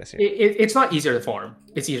 Suggest here. It's not easier to farm.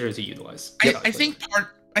 It's easier to utilize.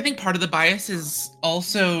 I think part of the bias is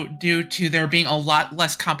also due to there being a lot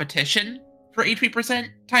less competition for HP percent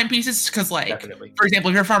timepieces, because like, Definitely. for example,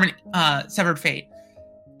 if you're farming Severed Fate,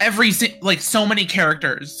 so many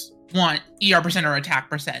characters want ER percent or attack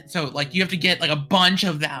percent, so like you have to get like a bunch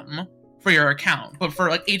of them for your account. But for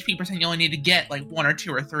like HP percent, you only need to get like 1 or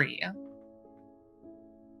 2 or 3.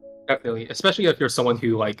 Definitely, especially if you're someone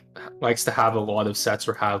who like likes to have a lot of sets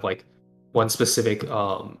or have like one specific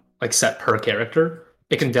like set per character,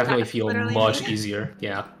 it can definitely That's feel literally much me. easier.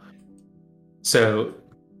 Yeah. So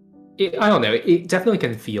I don't know. It definitely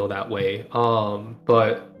can feel that way.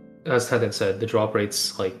 But as Teden said, the drop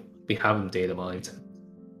rates, like, we have them data mined.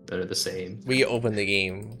 They're the same. We open the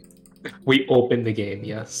game. We open the game,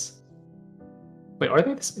 yes. Wait, are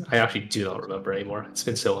they the same? I actually do not remember anymore. It's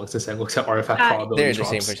been so long since I looked at artifact probability They're the drops.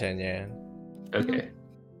 same percent, yeah. Okay.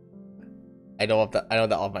 I know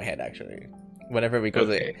that off my head actually. Whenever we go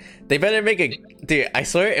Okay. to, they better make a dude. I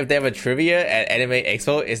swear, if they have a trivia at Anime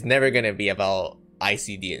Expo, it's never gonna be about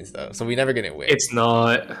ICD and stuff. So we're never gonna win. It's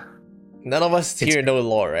not. None of us here know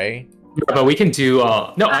lore, right? But we can do.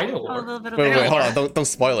 No, I know A lore. little bit of Wait, lore. hold on! Don't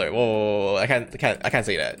spoil it. Whoa, I can't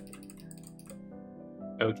say that.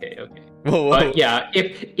 Okay. Whoa. But yeah,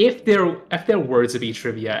 if there were to be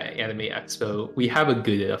trivia at Anime Expo, we have a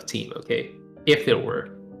good enough team. Okay, if there were,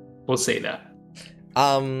 we'll say that.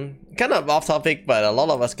 Kind of off topic, but a lot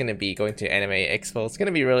of us gonna be going to Anime Expo. It's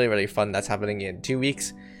gonna be really, really fun. That's happening in 2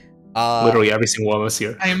 weeks. Literally every single one of us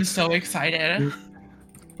here. I am so excited.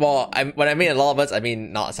 Well, when I mean a lot of us, I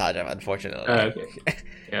mean not Sajab, unfortunately. Okay.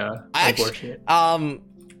 Yeah, unfortunate.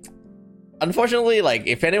 Unfortunately, like,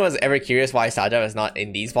 if anyone's ever curious why Sajab is not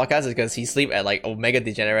in these podcasts, it's because he sleep at like Omega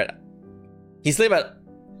Degenerate. He sleep at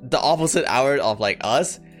the opposite hour of like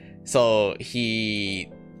us, so he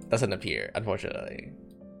doesn't appear, unfortunately.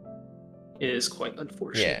 It is quite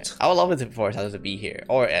unfortunate. Yeah, I would love it for Sajab to be here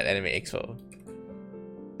or at Anime Expo.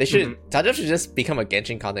 They should. Sajab should just become a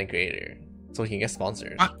Genshin content creator so he can get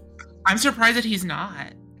sponsored. I'm surprised that he's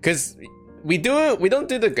not. Because we don't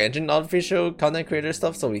do the Genshin official content creator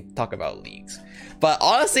stuff, so we talk about leagues. But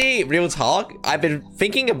honestly, real talk, I've been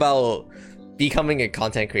thinking about becoming a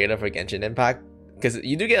content creator for Genshin Impact because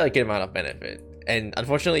you do get a good amount of benefit, and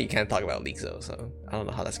unfortunately, you can't talk about leagues though. So I don't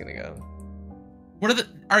know how that's gonna go.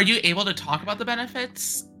 Are you able to talk about the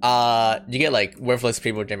benefits? You get like worthless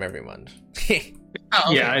Primo Gem every month. Oh,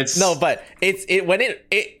 okay. Yeah, it's No, but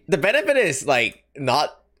the benefit is like not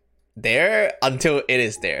there until it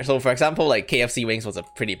is there. So for example, like KFC wings was a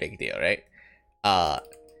pretty big deal, right?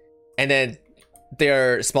 And then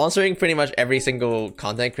they're sponsoring pretty much every single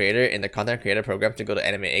content creator in the content creator program to go to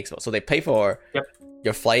Anime Expo. So they pay for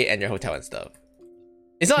your flight and your hotel and stuff.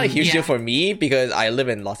 It's not a huge deal for me because I live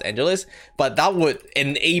in Los Angeles, but that would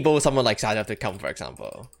enable someone like Sajab to come, for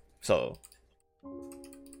example. So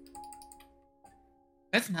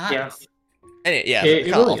That's nice. Yeah. anyway, yeah, it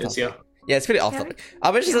kinda really off is. topic. Yeah. Yeah, it's pretty off topic.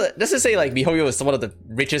 I was just to say, like, MiHoYo is one of the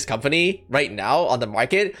richest company right now on the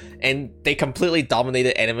market, and they completely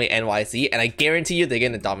dominated Anime NYC, and I guarantee you they're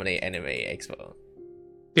gonna dominate Anime Expo.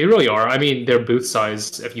 They really are. I mean, their booth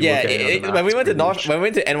size. If you Yeah, look at it, on the map, when we is went to pretty huge. when we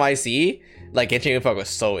went to NYC, like Genshin Impact was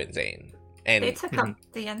so insane, and They took up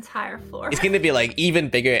the entire floor. it's gonna be like even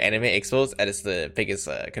bigger Anime Expos, and it's the biggest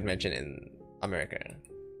convention in America.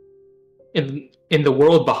 in the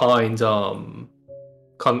world behind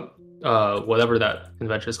whatever that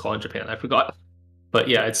convention is called in Japan, I forgot. But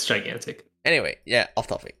yeah, it's gigantic. Anyway, yeah, off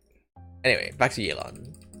topic. Anyway, back to Yelan.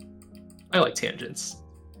 I like tangents.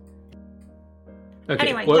 Okay,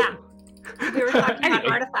 Anyway, what- yeah. We were talking about Anyway.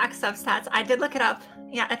 artifact substats. I did look it up.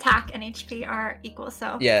 Yeah, attack and HP are equal,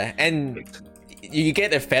 so Yeah, and you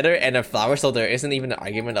get a feather and a flower, so there isn't even an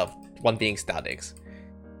argument of one being statics.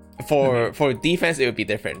 For defense, it would be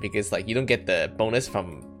different because like you don't get the bonus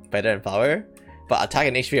from feather and flower, but attack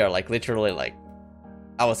and HP are like literally like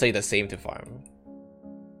I would say the same to farm.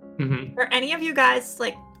 Mhm. are any of you guys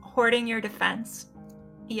like hoarding your defense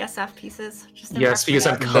ESF pieces? Just in Yes, because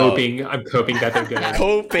I'm reference? coping. I'm coping that they're gonna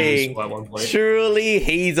Coping. lose at one point. Truly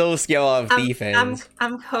Hazel skill of defense.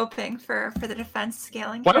 I'm coping for the defense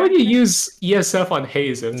scaling. Why would you character. use ESF on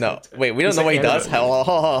Haze? No, wait, we don't know what he does.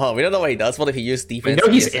 We don't know what he does. What if he used We defense?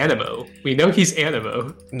 know he's ESF? Animo. We know he's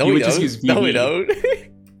Animo. No, He we would just don't. use No, we VV. don't.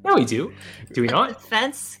 No, we do. Do we not?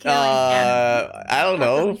 Defense scaling. and- I don't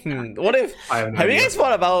know. What if? I have no Have you idea. guys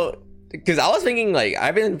thought about? Because I was thinking like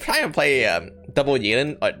I've been trying to play double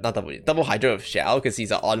Yelan, or not double Hydro of Xiao because he's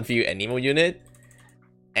an on-field Anemo unit.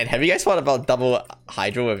 And have you guys thought about double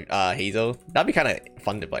Hydro of Hazel? That'd be kind of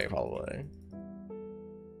fun to play, probably.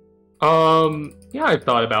 Yeah, I've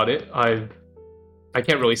thought about it. I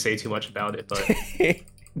can't really say too much about it, but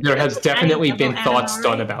there has definitely been double thoughts animo,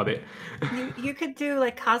 done right? about it. You could do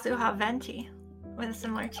like Kazuha Venti. with a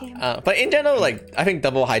similar team. But in general, like I think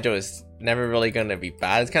double hydro is never really gonna be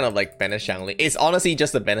bad. It's kind of like Bennett Shangli. It's honestly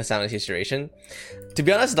just a Bennett Shangli situation. To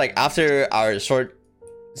be honest, like after our short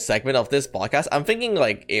segment of this podcast, I'm thinking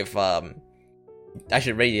like if I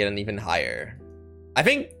should rate Yelan even higher. I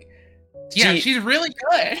think she's really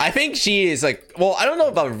good. I think she is like, well, I don't know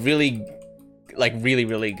about really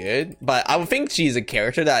really good, but I would think she's a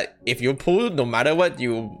character that if you pull, no matter what,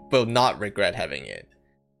 you will not regret having it.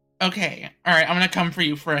 Okay, all right, I'm gonna come for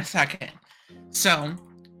you for a second. So,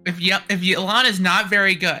 if Yelan is not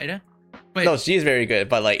very good, but no, she is very good,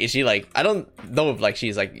 but like, is she like? I don't know if like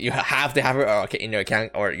she's like you have to have her in your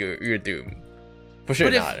account or you're doomed. For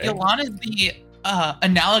sure but not. If Yelan is the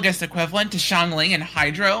analogous equivalent to Xiangling and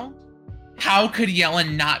Hydro, how could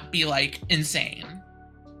Yelan not be like insane?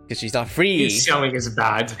 Because she's not free. Xiangling is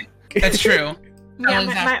bad. That's true. Yeah,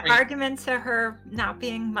 Xiangling's not my free. argument to her not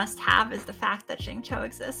being must-have is the fact that Xingqiu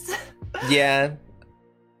exists. Yeah,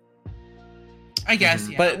 I guess,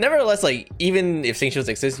 yeah. but nevertheless, like even if Xingqiu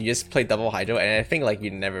exists, you just play double hydro, and I think like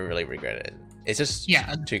you never really regret it. It's just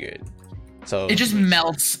too good. So it just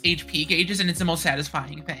melts HP gauges, and it's the most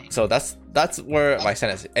satisfying thing. So that's where my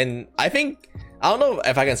sentence. And I think I don't know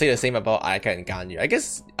if I can say the same about Ayaka and Ganyu. I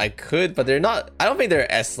guess I could, but they're not. I don't think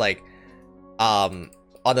they're as like on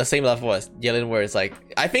the same level as Yelan, where it's like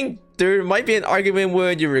I think there might be an argument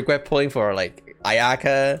where you regret pulling for like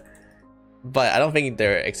Ayaka, but I don't think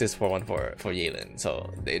there exists for one for Yelan.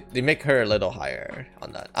 So they make her a little higher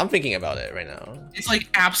on that. I'm thinking about it right now. It's like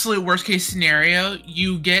absolute worst case scenario,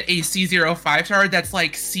 you get a C0 5-star that's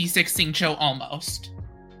like C6 Xingqiu almost.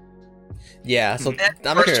 Yeah, so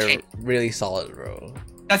that makes her a really solid row.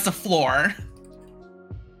 That's the floor.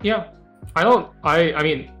 Yeah, I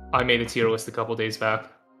mean, I made a tier list a couple days back.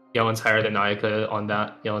 Yelan's higher than Ayaka on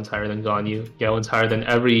that. Yelan's higher than Ganyu. Yelan's higher than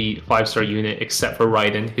every 5-star unit except for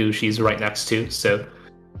Raiden, who she's right next to. So,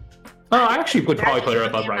 I actually would probably put her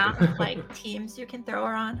above the amount Raiden. of, like teams you can throw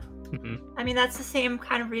her on. Mhm. I mean, that's the same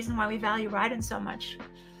kind of reason why we value Raiden so much.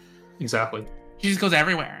 Exactly. She just goes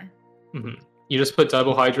everywhere. Hmm. You just put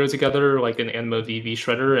double Hydra together like an Enmo VV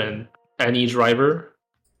Shredder and any driver,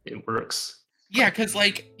 it works. Yeah, because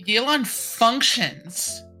like Yelan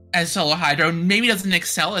functions as solo Hydro, maybe doesn't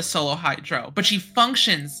excel as solo Hydro, but she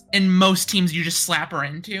functions in most teams you just slap her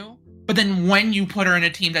into. But then when you put her in a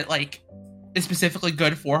team that like is specifically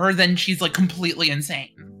good for her, then she's like completely insane.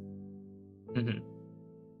 Mm-hmm.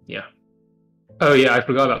 Yeah. Oh yeah, I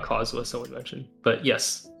forgot about Kazuha. Someone mentioned, but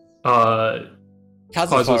yes,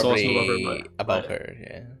 Kazuha's also probably above her.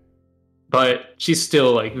 Yeah, but she's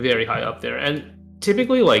still like very high up there. And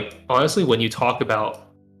typically, like honestly, when you talk about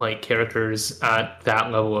like characters at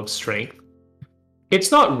that level of strength, it's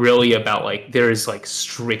not really about like there's like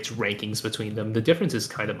strict rankings between them. The difference is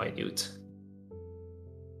kind of minute.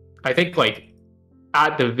 I think like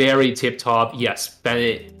at the very tip top, yes,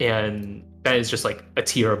 Bennett is just like a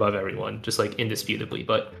tier above everyone, just like indisputably.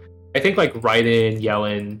 But I think like Raiden,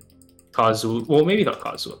 Yelan, Kazuha, well maybe not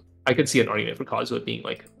Kazuha. I could see an argument for Kazuha being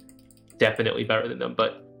like definitely better than them,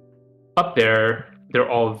 but up there they're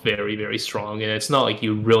all very, very strong, and it's not like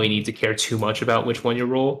you really need to care too much about which one you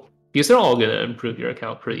roll, because they're all going to improve your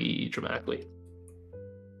account pretty dramatically.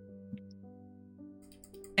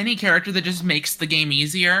 Any character that just makes the game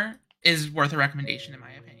easier is worth a recommendation, in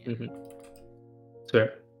my opinion. Mm-hmm.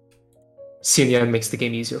 Fair. Xinyan makes the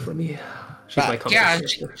game easier for me. She's my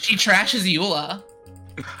she trashes Eula.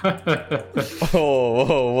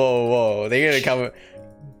 Whoa. They're gonna come.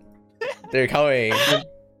 They're coming.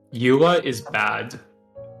 Eula is bad.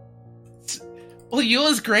 Well,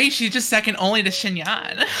 Eula's great. She's just second only to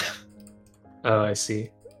Xinyan. Oh, I see.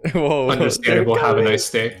 Whoa. Understandable. Have a nice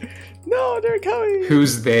day. No, they're coming.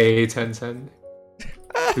 Who's they, Tencent?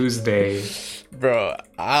 Who's they? Bro,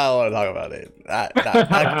 I don't want to talk about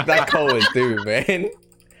it. That code is due, man.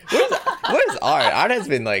 What is Art? Art has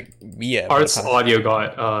been like Art's audio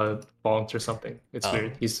got bonked or something. It's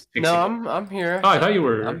weird. He's fixing No, it. I'm here. Oh, I thought you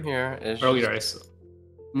were. I'm here. It's earlier. just-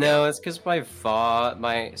 No, it's because my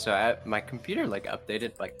computer like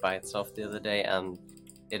updated like by itself the other day, and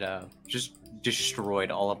it just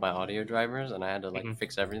destroyed all of my audio drivers, and I had to like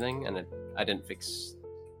fix everything, and I didn't fix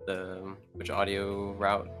which audio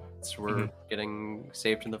routes were getting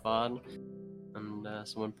saved in the VOD, and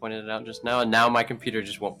someone pointed it out just now, and now my computer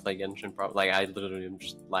just won't play Genshin. Like I literally am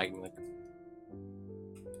just lagging like.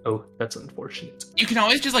 Oh, that's unfortunate. You can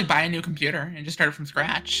always just like buy a new computer and just start it from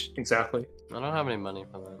scratch. Exactly. I don't have any money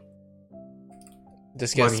for that.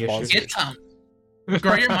 Just get Money sponsored. Get some.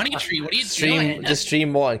 Grow your money tree. What are you doing? Just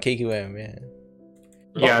stream more on KQM, man.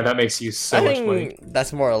 Yeah, that makes you so I much think money.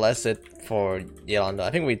 that's more or less it for Yelan. I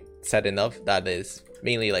think we said enough. That is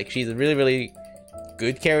mainly like she's a really, really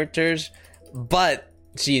good characters, but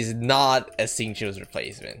she's not a Xingqiu's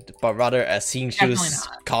replacement, but rather a Xingqiu's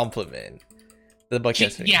complement. The book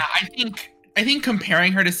Yeah, I think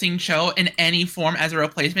comparing her to Xingqiu in any form as a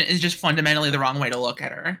replacement is just fundamentally the wrong way to look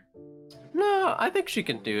at her. No, I think she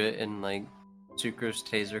can do it in like Sucre's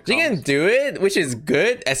taser. She can do it, which is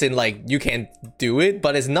good, as in like you can do it,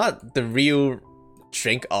 but it's not the real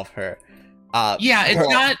strength of her. Yeah, it's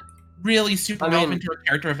not really super relevant to her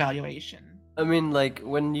character evaluation. I mean, like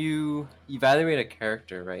when you evaluate a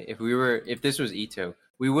character, right? If this was Itto,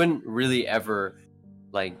 we wouldn't really ever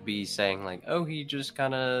like be saying like, oh, he just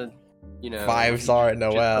kind of, 5-star at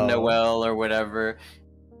Noel or whatever.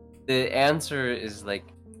 The answer is like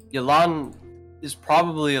Yelan is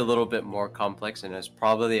probably a little bit more complex and is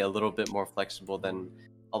probably a little bit more flexible than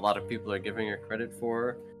a lot of people are giving her credit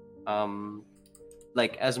for.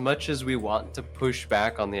 Like as much as we want to push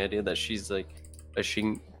back on the idea that she's like that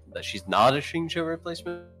she's not a Xingqiu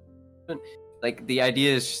replacement, like the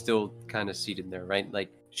idea is still kind of seated there, right? Like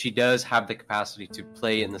she does have the capacity to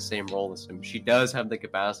play in the same role as him. She does have the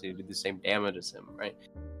capacity to do the same damage as him, right?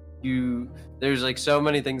 There's like so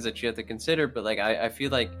many things that you have to consider, but like I feel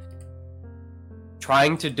like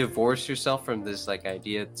trying to divorce yourself from this like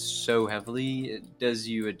idea so heavily, it does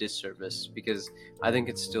you a disservice, because I think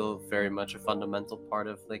it's still very much a fundamental part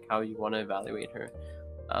of like how you want to evaluate her.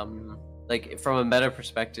 Like from a meta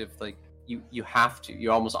perspective, like you have to,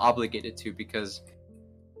 you're almost obligated to, because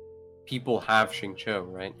people have Xingqiu,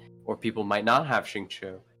 right? Or people might not have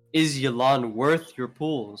Xingqiu. Is Yelan worth your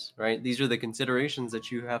pools, right? These are the considerations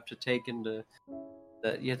that you have to take into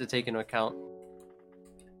account.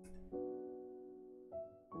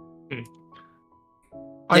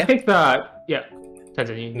 I think that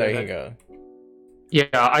Tanzania. No, you can go. Yeah,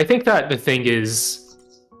 I think that the thing is,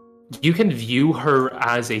 you can view her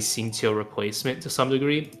as a Xingqiu replacement to some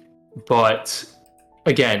degree, but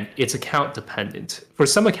again, it's account dependent. For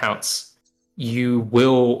some accounts, you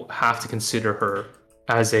will have to consider her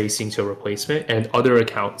as a Xingqiu replacement, and other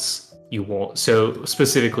accounts you won't. So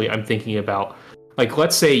specifically, I'm thinking about, like,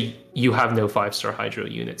 let's say you have no 5-star Hydro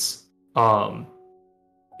units,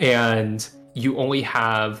 and you only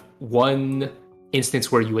have one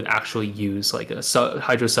instance where you would actually use like a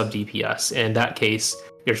Hydro sub DPS. And in that case,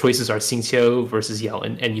 your choices are Xingqiu versus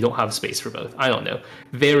Yelan, and you don't have space for both. I don't know.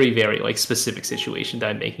 Very, very like specific situation that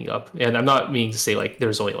I'm making up. And I'm not meaning to say like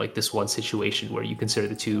there's only like this one situation where you consider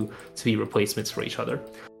the two to be replacements for each other.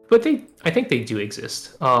 But I think they do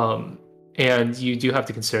exist. And you do have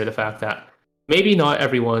to consider the fact that maybe not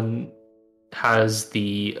everyone has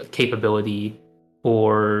the capability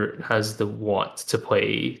or has the want to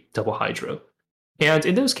play double Hydro. And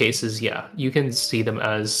in those cases, yeah, you can see them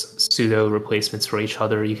as pseudo replacements for each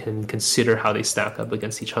other. You can consider how they stack up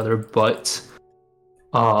against each other, but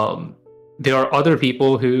there are other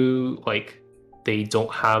people who like they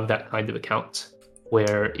don't have that kind of account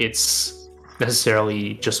where it's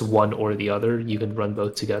necessarily just one or the other. You can run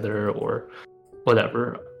both together or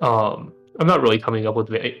whatever. I'm not really coming up with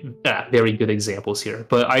very good examples here,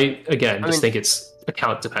 but I think it's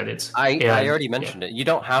account dependent. I already mentioned it. You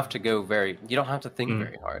don't have to think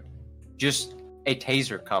very hard. Just a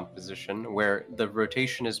taser composition where the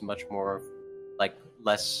rotation is much more like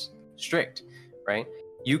less strict, right?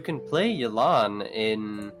 You can play Yelan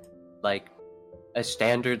in like a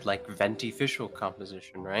standard like venti official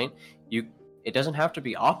composition, right? It doesn't have to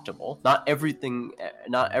be optimal. Not everything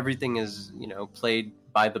is, played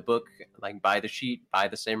by the book, like by the sheet, by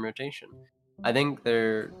the same rotation. I think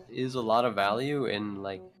there is a lot of value in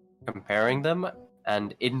like comparing them,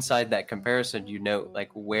 and inside that comparison, you note like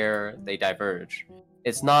where they diverge.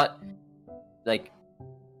 It's not like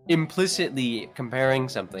implicitly comparing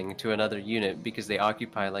something to another unit because they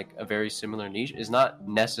occupy like a very similar niche is not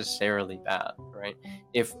necessarily bad, right?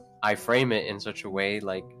 If I frame it in such a way,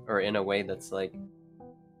 like, or in a way that's like,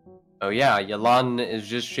 oh yeah, Yelan is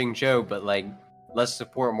just Xingqiu, but like less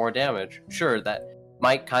support, more damage. Sure, that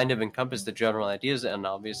might kind of encompass the general ideas, and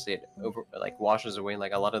obviously it washes away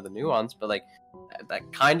like a lot of the nuance, but like that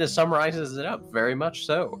kind of summarizes it up very much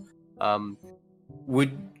so.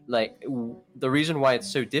 The reason why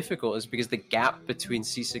it's so difficult is because the gap between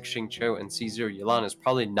C6 Xingqiu and C0 Yelan is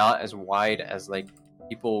probably not as wide as like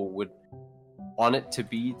people would want it to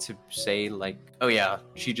be, to say like, oh yeah,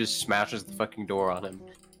 she just smashes the fucking door on him,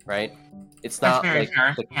 right? It's not like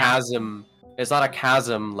the chasm. It's not a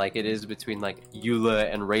chasm like it is between like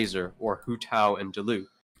Eula and Razor or Hu Tao and Delu,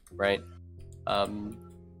 right?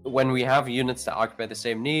 When we have units that occupy the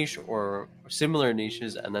same niche or similar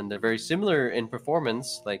niches, and then they're very similar in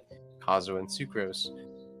performance, like Kazu and Sucrose,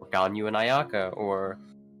 or Ganyu and Ayaka, or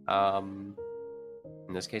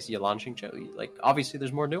in this case, Yelan Xingqiu, like obviously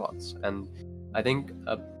there's more nuance, and I think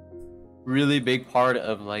a really big part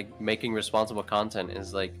of like making responsible content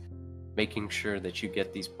is like making sure that you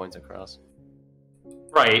get these points across.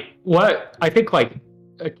 Right. What I think, like,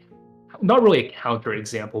 not really a counter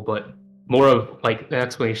example, but more of like an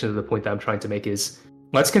explanation of the point that I'm trying to make is,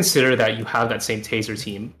 let's consider that you have that same Taser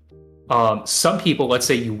team. Some people, let's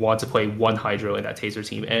say you want to play one Hydro in that Taser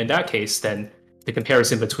team, and in that case, then the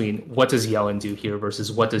comparison between what does Yelan do here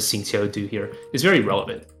versus what does Xingqiu do here is very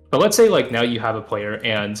relevant. But let's say like now you have a player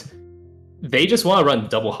and they just want to run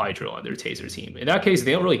double Hydro on their Taser team. In that case,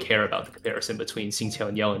 they don't really care about the comparison between Xingqiu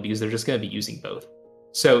and Yelan because they're just going to be using both.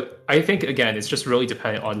 So I think, again, it's just really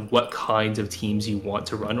dependent on what kinds of teams you want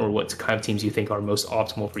to run or what kind of teams you think are most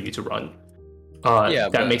optimal for you to run.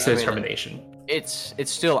 That makes the determination. It's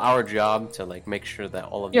still our job to like make sure that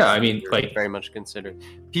all of I mean, like, very much considered.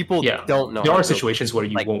 People yeah, don't know. There are situations where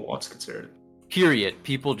you won't want to consider it. Period.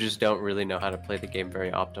 People just don't really know how to play the game very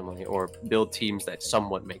optimally, or build teams that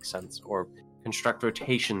somewhat make sense, or construct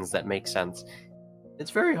rotations that make sense.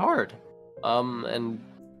 It's very hard. And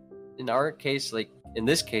in our case, like in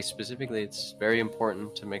this case specifically, it's very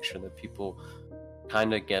important to make sure that people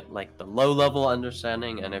kind of get like the low level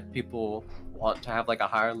understanding, and if people want to have like a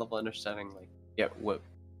higher level understanding, like get what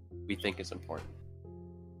we think is important.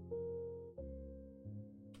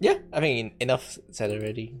 Yeah, I mean, enough said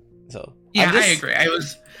already. So yeah, I agree. I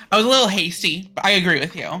was a little hasty, but I agree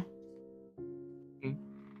with you.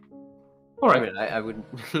 All right. I mean, I would.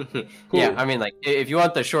 Yeah, I mean, like if you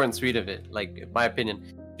want the short and sweet of it, like in my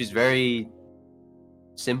opinion, she's very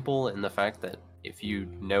simple in the fact that if you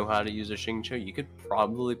know how to use a Xingqiu, you could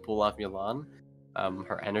probably pull off Yelan.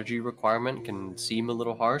 Her energy requirement can seem a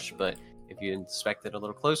little harsh, but if you inspect it a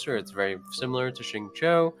little closer, it's very similar to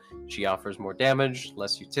Xingqiu. She offers more damage,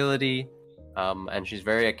 less utility, and she's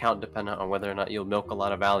very account dependent on whether or not you'll milk a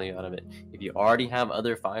lot of value out of it. If you already have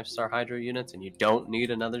other 5-star Hydro units and you don't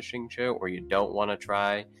need another Xingqiu, or you don't want to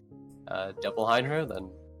try double Hydro, then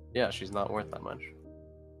yeah, she's not worth that much.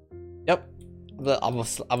 Yep. I'm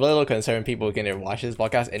a little concerned people are gonna watch this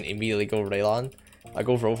podcast and immediately go Yelan.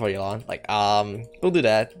 Go roll for Yelan. Like, we'll do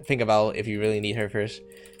that. Think about if you really need her first.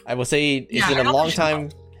 I will say it's been a long time.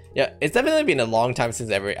 Yeah, it's definitely been a long time since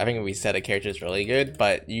I think we said a character is really good,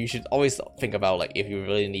 but you should always think about like if you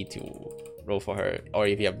really need to roll for her, or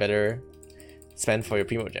if you have better spend for your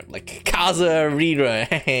Primo Gem, like Kaza rerun.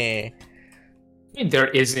 I mean, there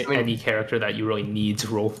isn't any character that you really need to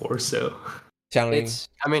roll for, so. It's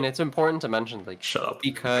important to mention, like, shut up,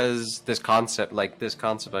 because this concept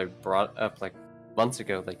I brought up like months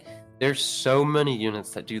ago, like there's so many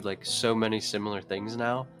units that do like so many similar things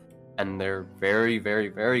now, and they're very, very,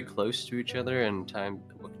 very close to each other in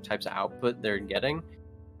what types of output they're getting.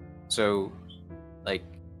 So, like,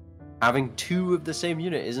 having two of the same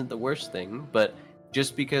unit isn't the worst thing, but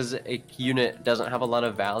just because a unit doesn't have a lot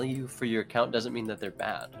of value for your account doesn't mean that they're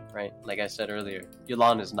bad, right? Like I said earlier,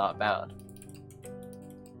 Yelan is not bad.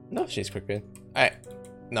 No, she's quick good. Alright.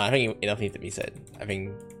 No, I think enough needs to be said. I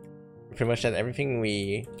think we pretty much said everything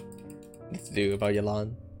we need to do about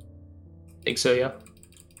Yelan. I think so, yeah.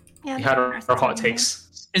 Yeah, We had our hot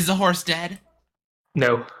takes. Is the horse dead?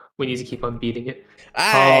 No, we need to keep on beating it.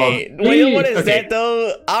 Alright, what is that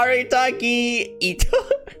though? Aritaki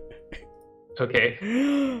Itto.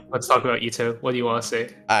 Okay, let's talk about Itto. What do you want to say?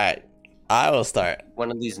 Alright, I will start.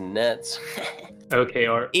 One of these nets. Okay,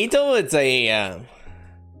 Art. Itto is a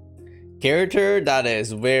character that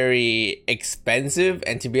is very expensive,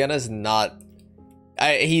 and to be honest,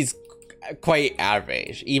 he's quite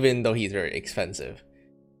average, even though he's very expensive.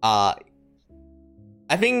 I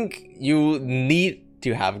think you need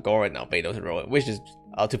to have Goro and Albedo to roll it, which is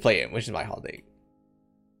to play him, which is my hot take.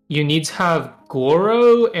 You need to have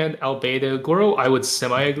Goro and Albedo. Goro, I would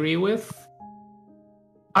semi-agree with.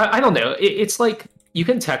 I don't know. It's like, you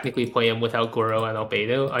can technically play him without Goro and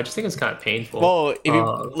Albedo. I just think it's kind of painful. Well, if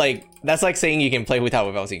you that's like saying you can play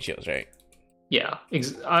without Xingqiu, right? Yeah.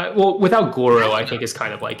 Well, without Goro, I think is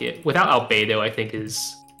kind of like it. Without Albedo, I think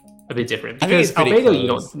is a bit different, because Albedo you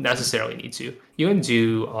don't necessarily need to. You can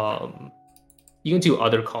do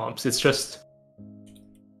other comps. It's just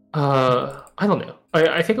I don't know.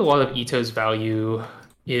 I think a lot of Itto's value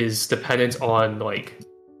is dependent on like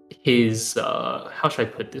his how should I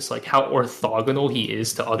put this? Like how orthogonal he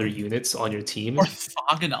is to other units on your team.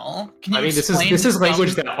 Orthogonal? Can you I mean, this is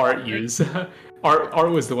language that Art used.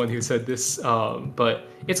 Art was the one who said this. But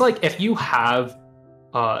it's like if you have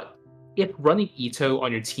if running Itto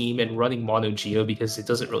on your team and running Mono Geo, because it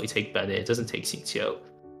doesn't really take Bennett, it doesn't take Xingqiu.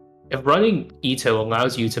 If running Itto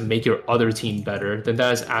allows you to make your other team better, then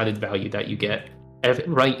that is added value that you get. if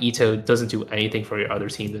running Itto doesn't do anything for your other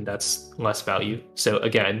team, then that's less value. So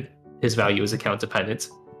again, his value is account dependent,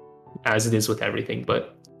 as it is with everything.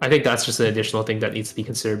 But I think that's just an additional thing that needs to be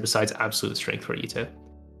considered besides absolute strength for Itto.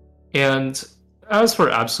 And as for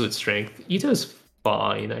absolute strength, Itto's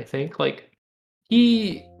fine, I think. Like,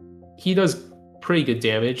 he does pretty good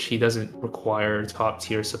damage. He doesn't require top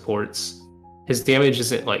tier supports. His damage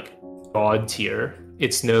isn't like god tier.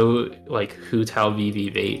 It's no like Hu Tao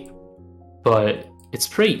VV bait, but it's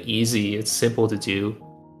pretty easy. It's simple to do.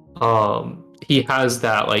 He has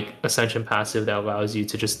that like Ascension passive that allows you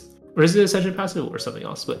to just, or is it Ascension passive or something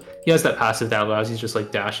else? But he has that passive that allows you to just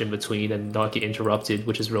like dash in between and not get interrupted,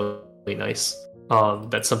 which is really nice.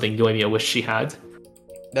 That's something Yoimiya wished she had.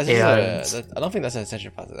 That's just I don't think that's an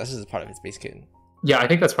Ascension passive. That's just part of its base kit. Yeah, I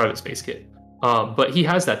think that's part of its base kit. But he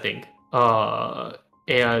has that thing.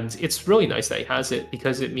 And it's really nice that he has it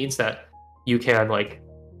because it means that you can like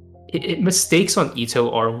mistakes on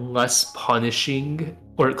Itto are less punishing,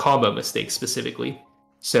 or combo mistakes specifically.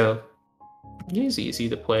 So he's easy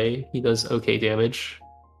to play. He does okay damage.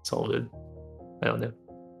 It's all good. I don't know.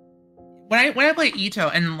 When I play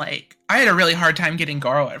Itto, and like I had a really hard time getting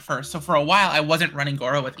Goro at first, so for a while I wasn't running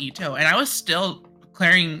Goro with Itto, and I was still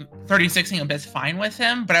clearing 36ing Abyss fine with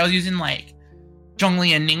him, but I was using like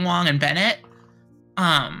Zhongli and Ningguang and Bennett.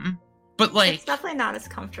 But like it's definitely not as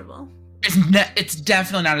comfortable. It's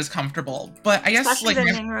definitely not as comfortable. But I guess especially like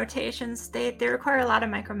the Ning rotations, they require a lot of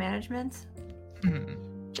micromanagement.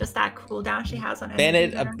 Just that cooldown she has on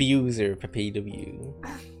Bennett abuser for PW.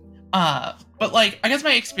 But like I guess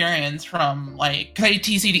my experience from like, cause I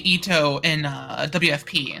TC'd Itto in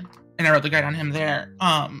WFP and I wrote the guide on him there.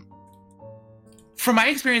 From my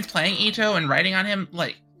experience playing Itto and writing on him,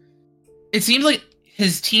 like it seems like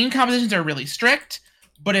his team compositions are really strict,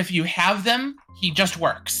 but if you have them, he just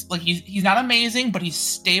works. Like he's not amazing, but he's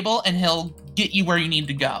stable and he'll get you where you need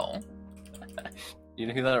to go. You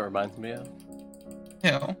know who that reminds me of?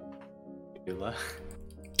 Who? Yula.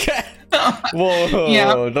 Whoa,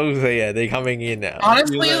 Yeah. Those they're coming in now.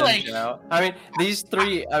 Honestly, Yula like and Zhao. I mean, these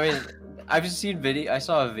three. I mean, I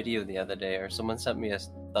saw a video the other day, or someone sent me a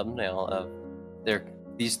thumbnail of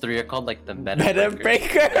these three are called like the meta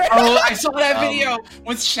breaker. oh, I saw that video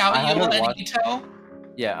with Xiao I haven't Yelan and watched- Itto.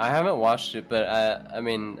 Yeah, I haven't watched it, but I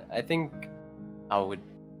mean, I think I would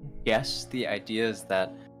guess the idea is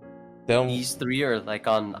that these three are like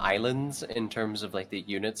on islands in terms of like the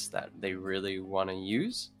units that they really want to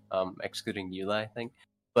use, excluding Eula, I think.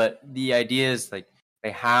 But the idea is like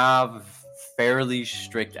they have fairly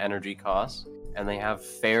strict energy costs and they have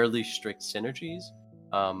fairly strict synergies.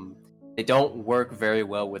 They don't work very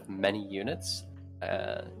well with many units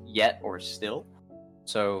yet or still.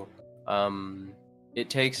 So it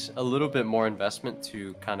takes a little bit more investment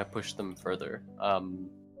to kind of push them further.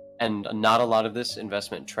 And not a lot of this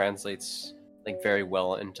investment translates like very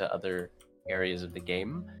well into other areas of the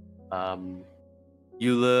game.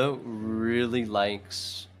 Eula really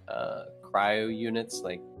likes cryo units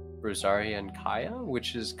like Rosaria and Kaya,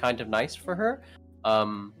 which is kind of nice for her.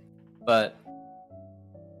 But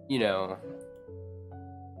you know,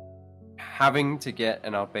 having to get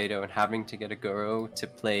an Albedo and having to get a Goro to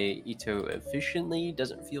play Itto efficiently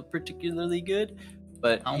doesn't feel particularly good,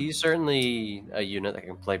 but he's certainly a unit that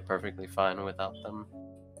can play perfectly fine without them.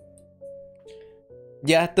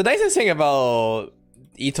 Yeah, the nicest thing about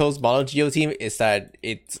Itto's mono Geo team is that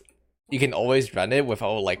you can always run it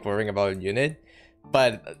without like worrying about a unit,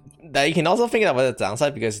 but that you can also think about the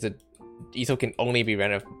downside because the Itto can only be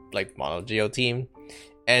run with like mono Geo team,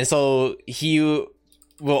 and so he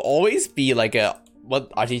will always be like a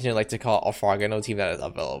what Artesian like to call a orthogonal team that is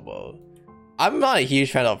available. I'm not a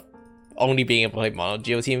huge fan of only being able to play mono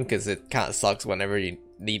Geo team because it kind of sucks whenever you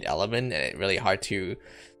need element and it's really hard to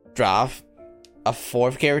draft a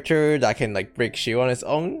fourth character that can like break shield on its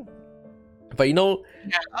own. But you know,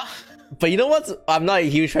 what? I'm not a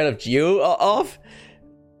huge fan of Geo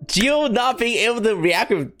not being able to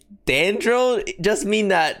react with Dandro just mean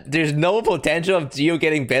that there's no potential of Geo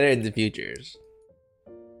getting better in the futures.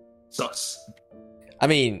 Sus. I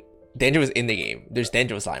mean, Dandro is in the game. There's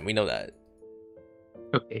Dandro sign. We know that.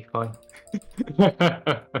 Okay, fine.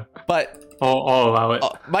 But I'll allow it.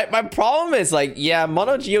 My problem is like, yeah,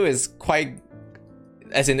 Mono Geo is quite,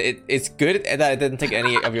 as in it's good that it didn't take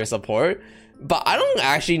any of your support. But I don't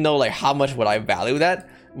actually know like how much would I value that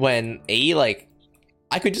when like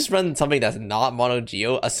I could just run something that's not Mono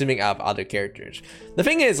Geo, assuming I have other characters. The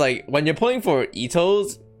thing is like when you're pulling for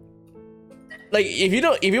Ittos, like if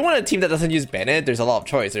you want a team that doesn't use Bennett, there's a lot of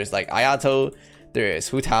choice. There's like Ayato, there is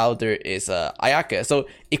Hu Tao, there is Ayaka. So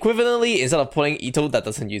equivalently, instead of pulling Itto that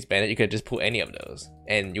doesn't use Bennett, you could just pull any of those,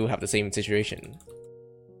 and you have the same situation.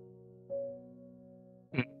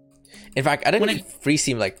 In fact, I think Free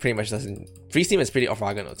Steam pretty much doesn't. Free Steam is pretty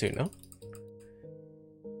orthogonal too, no?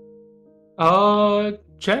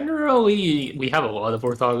 Generally, we have a lot of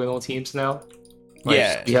orthogonal teams now.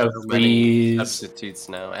 Yeah, we have so many these substitutes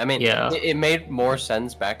now. I mean, yeah. it made more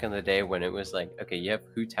sense back in the day when it was like, okay, you have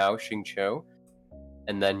Hu Tao, Xing Qiu,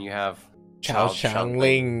 and then you have Chao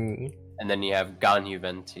Changling, and then you have Ganyu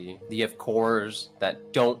Venti. You have cores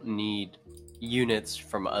that don't need units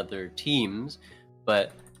from other teams,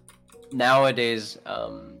 but nowadays,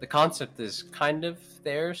 the concept is kind of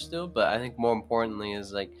there still, but I think more importantly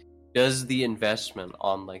is like, does the investment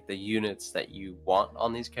on like the units that you want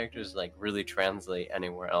on these characters like really translate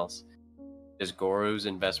anywhere else? Does Goro's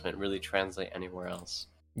investment really translate anywhere else?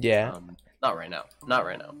 Yeah. Not right now. Not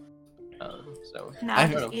right now. So No, I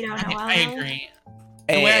just Itto Noelle. I agree.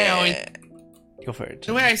 The way I always go for it.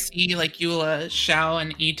 The way I see like Eula, Xiao,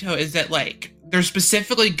 and Itto is that like they're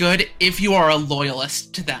specifically good if you are a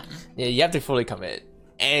loyalist to them. Yeah, you have to fully commit,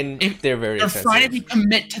 and If they're very They're expensive. fine if you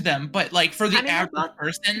commit to them, but like for the average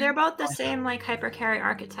person, They're both the same like hypercarry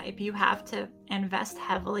archetype. You have to invest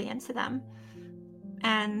heavily into them,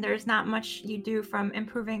 and there's not much you do from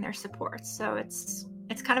improving their support. So it's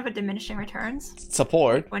kind of a diminishing returns.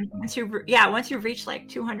 Support. Once you reach like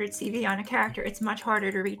 200 CV on a character, it's much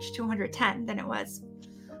harder to reach 210 than it was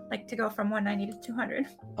like to go from 190 to 200.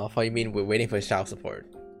 Oh, what you mean? We're waiting for Xiao support.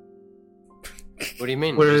 what do you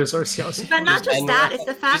mean? Where is our Xiao? But not just that, it's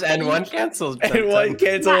the fact that N1 cancels. N1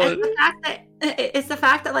 cancel. it's the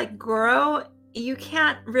fact that like Goro, you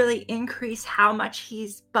can't really increase how much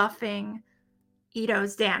he's buffing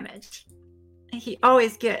Itto's damage. He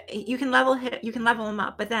always you can level him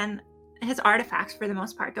up, but then his artifacts for the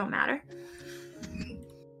most part don't matter.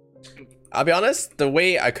 I'll be honest, the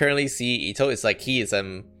way I currently see Itto is like he is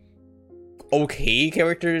okay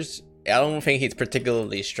characters. I don't think he's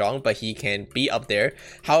particularly strong, but he can be up there.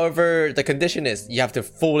 However, the condition is you have to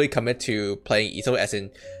fully commit to playing Itto, as in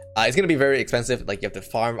it's going to be very expensive. Like you have to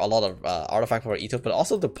farm a lot of artifact for Itto, but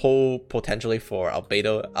also to pull potentially for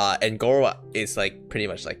Albedo. And Goro is like pretty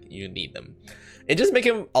much like you need them. It just make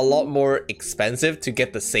him a lot more expensive to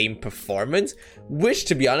get the same performance, which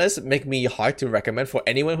to be honest make me hard to recommend for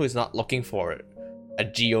anyone who's not looking for a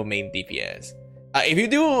Geo main DPS.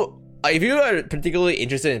 If you are particularly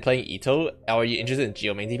interested in playing Itto, or you're interested in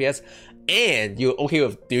Geo main DPS, and you're okay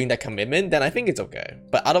with doing that commitment, then I think it's okay.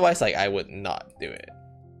 But otherwise, like I would not do it.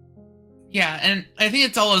 yeah, and I think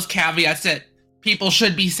it's all those caveats that people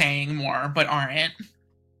should be saying more but aren't.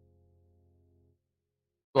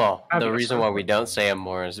 Well, the reason why we don't say them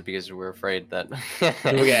more is because we're afraid that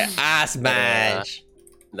We'll get ass mad.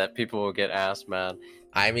 that people will get ass mad.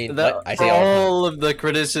 I mean, I for say all of the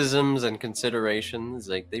criticisms and considerations,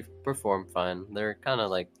 like they perform fine. They're kind of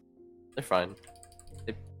like they're fine.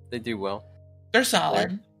 They do well. They're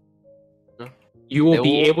solid. You will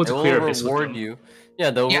be able to clear this. Reward you. Yeah,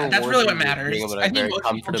 they'll Yeah, that's reward really you what with matters. being able to I think very most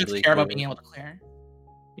people just comfortably care about clear being it. able to clear.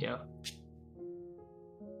 Yeah.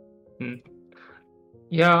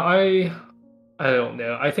 Yeah, I don't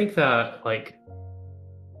know. I think that like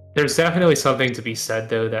there's definitely something to be said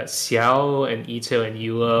though that Xiao and Itto and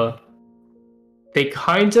Eula, they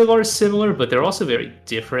kind of are similar, but they're also very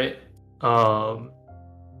different.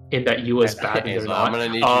 In that Eula's bad and they're not. I'm gonna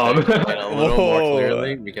need you to explain a little more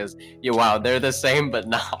clearly because wow, they're the same but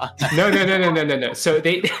not. No. So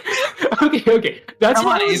they okay. That's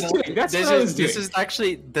what I was doing. This is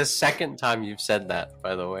actually the second time you've said that,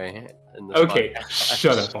 by the way. In this okay, podcast.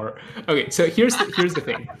 shut up, Art. Okay, so here's the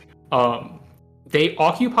thing. They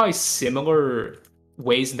occupy similar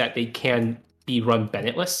ways that they can be run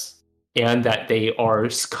Bennetless, and that they are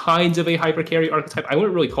kind of a hypercarry archetype. I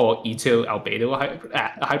wouldn't really call Itto Albedo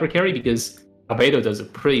a hypercarry because Albedo does a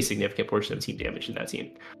pretty significant portion of team damage in that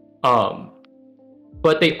team.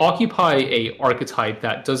 But they occupy a archetype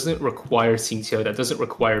that doesn't require Xingqiu, that doesn't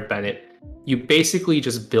require Bennett. You basically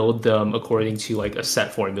just build them according to like a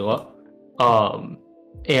set formula.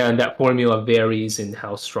 And that formula varies in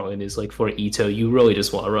how strong it is. Like for Itto, you really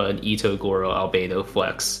just want to run Itto, Goro, Albedo,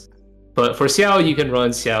 Flex. But for Xiao, you can run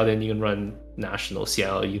Xiao, then you can run National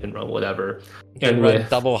Xiao, you can run whatever. And run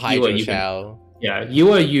double Hydro Xiao. Yeah,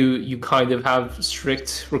 Eula, you kind of have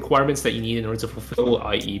strict requirements that you need in order to fulfill,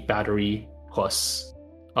 i.e. battery plus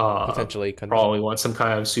potentially probably want some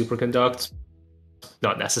kind of superconduct.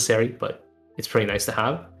 Not necessary, but it's pretty nice to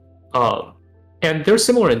have. And they're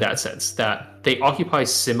similar in that sense that they occupy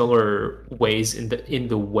similar ways in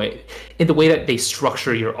the way that they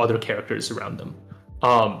structure your other characters around them.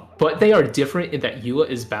 But they are different in that Yula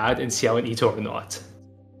is bad and Xiao and Itto are not.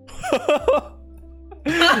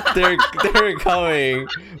 they're coming.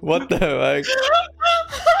 What the fuck?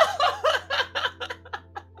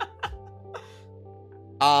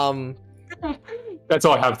 That's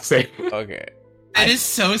all I have to say. Okay. That is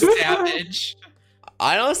so savage.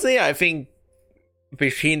 Honestly, I think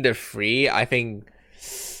between the three, I think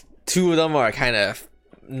two of them are kind of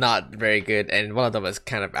not very good, and one of them is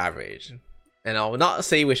kind of average. And I'll not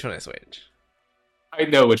say which one is which. I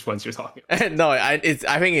know which ones you're talking about. No, I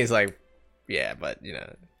think it's like, yeah, but you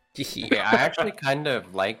know. Okay, I actually kind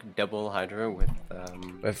of like double Hydra with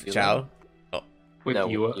With Yelan. Chao? With No,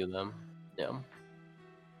 Yua. with Yelan. Yeah.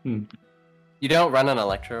 Hmm. You don't run an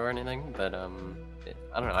Electro or anything, but I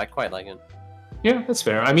don't know. I quite like it. Yeah, that's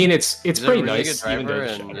fair. I mean, it's He's a pretty really nice. good Even driver,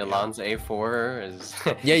 though and Yelan's A4 is.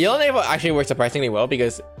 Yeah, Yelan Ava actually works surprisingly well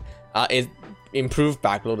because it improved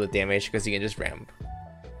backload the damage because you can just ramp.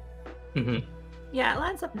 Mhm. Yeah, it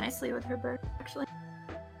lines up nicely with her bird, actually.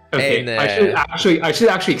 Okay, And, I should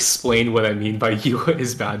actually explain what I mean by Yua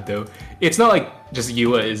is bad though. It's not like just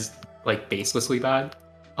Yua is like baselessly bad.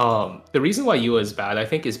 The reason why Yua is bad, I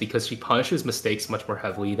think, is because she punishes mistakes much more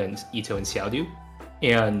heavily than Itto and Xiao do,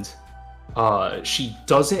 and she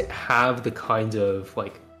doesn't have the kind of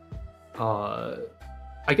like,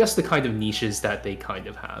 I guess the kind of niches that they kind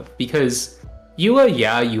of have. Because Yua,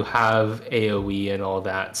 yeah, you have AoE and all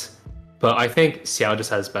that, but I think Xiao just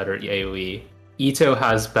has better AoE. Itto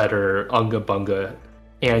has better Unga Bunga,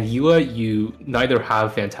 and Yua, you neither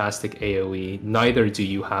have fantastic AoE, neither do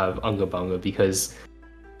you have Unga Bunga, because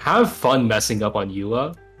have fun messing up on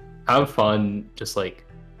Yula. Have fun just like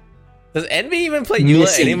Does Envy even play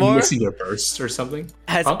Yula anymore? missing your burst or something.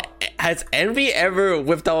 Has Envy ever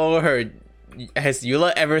whipped all over her? Has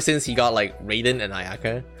Yula ever since he got like Raiden and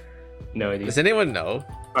Ayaka? No idea. Does anyone know?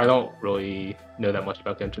 I don't really know that much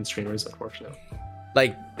about Genshin streamers, unfortunately.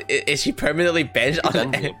 Like, is she permanently benched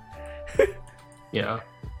on Envy. Yeah,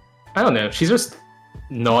 I don't know. She's just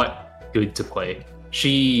not good to play.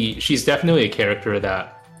 She's definitely a character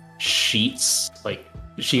that sheets, like,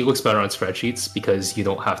 she looks better on spreadsheets because you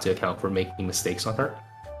don't have to account for making mistakes on her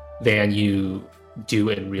than you do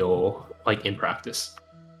in real, like, in practice.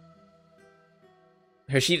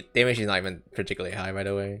 Her sheet damage is not even particularly high, by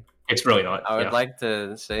the way. It's really not. I would yeah. like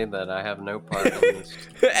to say that I have no part in this.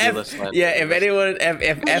 Yula slander. If anyone, if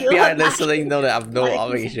FBI Yula listening know that I have no like-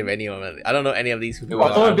 obligation of anyone. I don't know any of these people.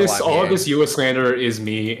 Well, All of I don't this, know why I'm all of here. this Yua slander is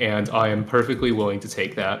me, and I am perfectly willing to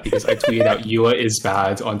take that because I tweeted out Yua is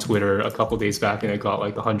bad on Twitter a couple days back, and it got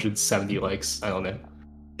like 170 likes. I don't know.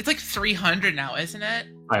 It's like 300 now, isn't it?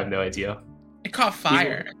 I have no idea. It caught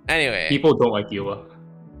fire. Anyway, People don't like Yua.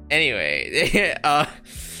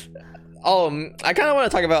 I kind of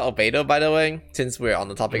want to talk about Albedo, by the way, since we're on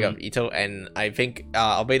the topic of Itto, and I think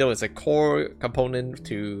Albedo is a core component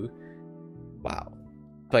to,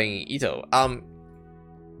 playing Itto.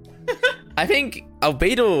 I think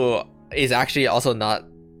Albedo is actually also not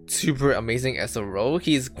super amazing as a role.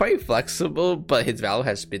 He's quite flexible, but his value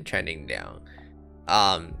has been trending down.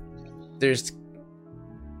 There's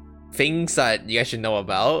things that you guys should know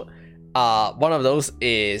about. One of those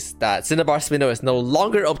is that Cinnabar Spindle is no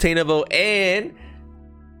longer obtainable, and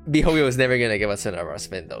Mihoyo is never gonna give us Cinnabar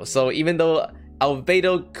Spindle. So even though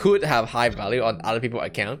Albedo could have high value on other people's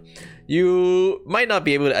account, you might not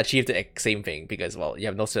be able to achieve the same thing because, well, you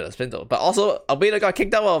have no Cinnabar Spindle. But also, Albedo got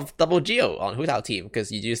kicked out of Double Geo on Hutao team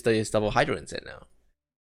because you used to use Double Hydro instead now.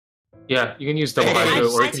 Yeah, you can use double I hydro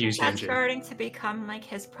or you can think use that's Yanjin. starting to become like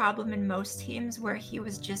his problem in most teams, where he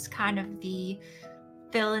was just kind of the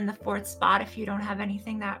fill in the fourth spot if you don't have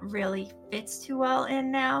anything that really fits too well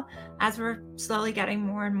in now, as we're slowly getting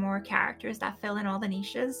more and more characters that fill in all the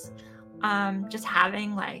niches. Just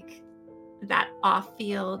having like that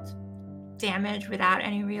off-field damage without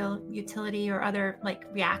any real utility or other like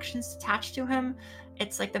reactions attached to him,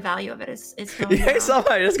 it's like the value of it is going You guys down.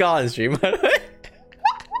 saw I just got on stream, by the way.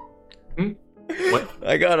 What?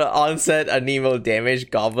 I got an onset Anemo damage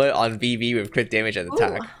goblet on VV with crit damage and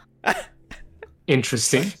attack. Ooh,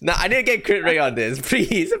 Interesting. Nah, I didn't get crit rate on this.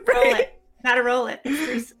 Please, roll it. Gotta roll it.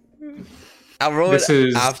 I'll roll This it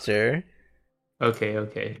is- after.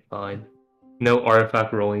 Okay, fine. No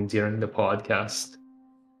artifact rolling during the podcast.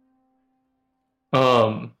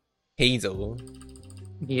 Hazel.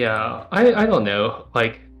 Yeah, I don't know.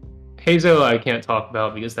 Like, Hazel I can't talk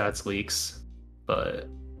about because that's leaks, but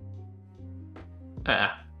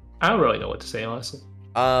I don't really know what to say, honestly.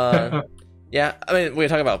 Yeah, I mean, we're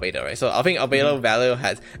talking about Albedo, right? So I think Albedo value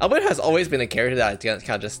has always been a character that is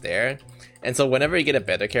kind of just there, And so whenever you get a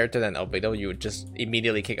better character than Albedo, you would just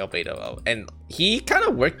immediately kick Albedo out. And he kind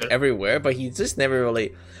of worked everywhere, but he has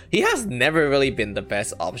never really been the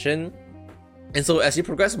best option. And so as you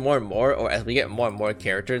progress more and more, or as we get more and more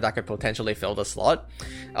characters that could potentially fill the slot,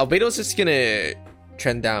 Albedo's just gonna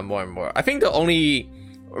trend down more and more. I think the only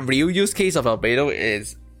real use case of Albedo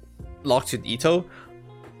is locked with Itto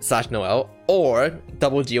 / Noel, or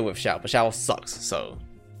double deal with Xiao, but Xiao sucks, so...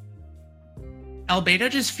 Albedo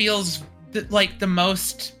just feels like the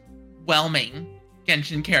most whelming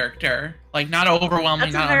Genshin character. Like, not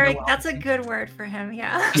overwhelming, underwhelming. That's a good word for him,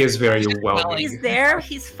 yeah. He is very whelming. He's there,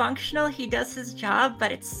 he's functional, he does his job,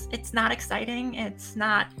 but it's not exciting, it's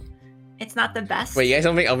not the best. Wait, you guys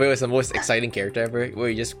don't think Albedo is the most exciting character ever? Where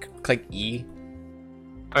you just click E?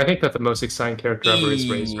 I think that the most exciting character ever is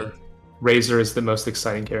Razor. Razor is the most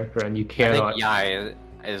exciting character, and you cannot... I think Yai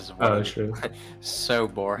is one true. So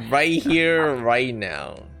boring. Right here, right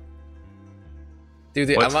now. Dude,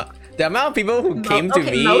 the amount of people who came to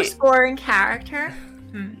me... most boring character?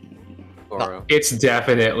 Goro. It's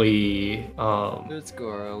definitely... It's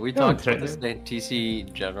Goro. We talked about this in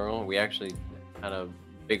TC General. We actually had a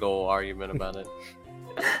big old argument about it.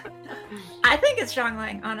 I think it's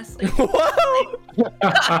Zhongling, honestly. Whoa!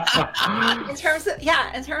 in terms of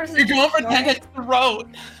You're going for Tenget's throat.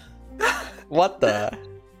 What the?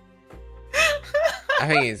 I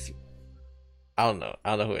think it's... I don't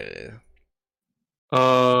know who it is.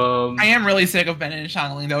 I am really sick of Ben and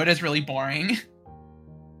Zhongling, though. It is really boring.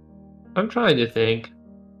 I'm trying to think.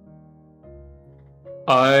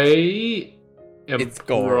 I am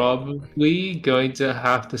probably going to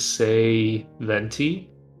have to say Venti.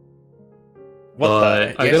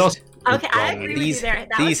 What I also... Okay, I agree with you there.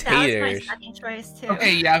 That was my second choice, too.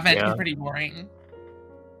 Okay, yeah, Venti's pretty boring.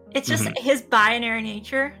 It's just his binary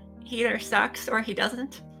nature. He either sucks or he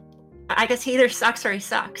doesn't. I guess he either sucks or he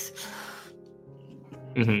sucks.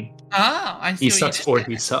 Mm-hmm. Oh, I see. He sucks or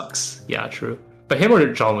he sucks. Yeah, true. But him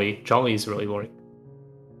or Zhongli is really boring.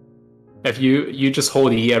 If you just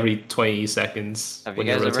hold E every 20 seconds when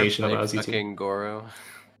your rotation allows you to. Fucking Goro?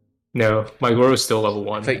 No, my Goro is still level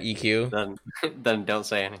 1. It's like EQ. Then don't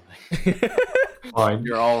say anything. Fine.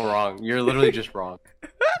 You're all wrong. You're literally just wrong.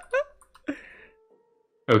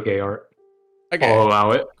 Okay, Art. Okay. I'll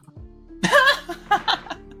allow it.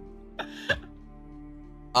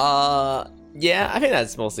 Yeah, I think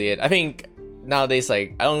that's mostly it. I think nowadays,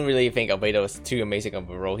 like, I don't really think Albedo is too amazing of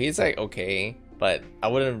a role. He's like okay, but I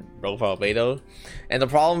wouldn't roll for Albedo. And the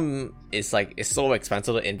problem is, like, it's so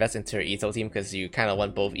expensive to invest into your Itto team because you kind of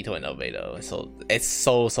want both Itto and Albedo. So it's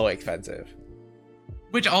so expensive.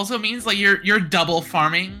 Which also means, like, you're double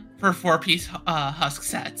farming for 4-piece husk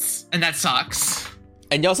sets, and that sucks.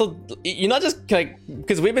 And you're not just, like,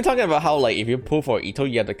 because we've been talking about how, like, if you pull for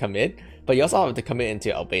Itto, you have to commit, but you also have to commit into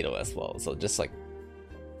Albedo as well. So just, like,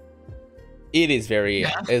 it is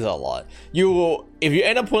is a lot. If you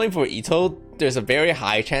end up pulling for Itto, there's a very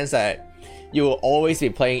high chance that you will always be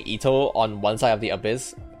playing Itto on one side of the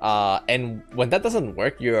abyss. And when that doesn't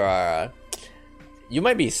work, you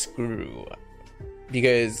might be screwed.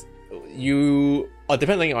 Because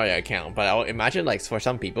depending on your account, but I would imagine, like, for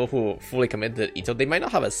some people who fully commit to Itto, they might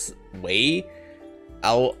not have a way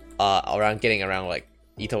out around getting around, like,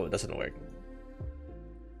 Itto doesn't work.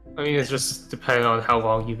 I mean, it's just depending on how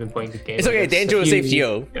long you've been playing the game. It's okay, Danger will save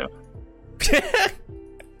Geo. Yeah.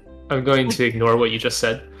 I'm going to ignore what you just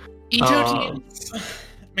said. Itto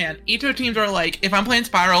teams are like, if I'm playing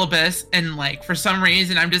Spiral Abyss and, like, for some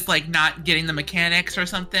reason I'm just, like, not getting the mechanics or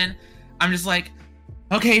something, I'm just like,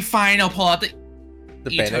 okay, fine, I'll pull out the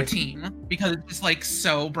Itto team, because it's just, like,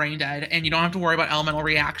 so brain dead and you don't have to worry about elemental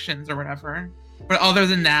reactions or whatever. But other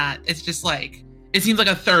than that, it's just like, it seems like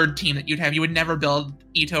a third team that you'd have. You would never build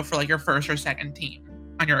Itto for, like, your first or second team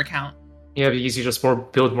on your account. Yeah, because you just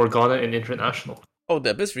build Morgana and International. Oh, the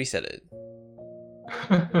Abyss reset it.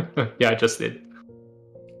 Yeah, I just did.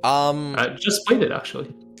 I just played it,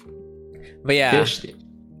 actually. But yeah,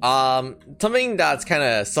 something that's kind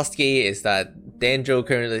of susky is that Danjo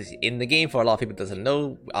currently is in the game. For a lot of people doesn't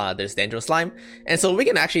know, there's Danjo Slime, and so we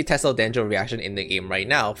can actually test out Danjo reaction in the game right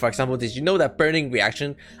now. For example, did you know that burning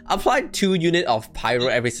reaction applied 2 units of pyro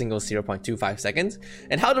every single 0.25 seconds?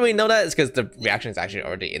 And how do we know that? It's because the reaction is actually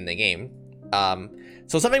already in the game.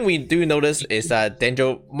 So something we do notice is that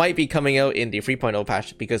Danjo might be coming out in the 3.0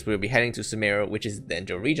 patch because we'll be heading to Sumeru, which is the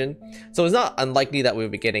Danjo region. So it's not unlikely that we'll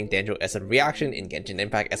be getting Danjo as a reaction in Genshin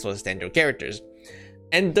Impact as well as Danjo characters.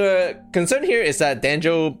 And the concern here is that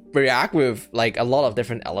Danjo react with, like, a lot of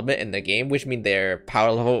different elements in the game, which means their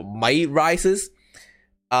power level might rises.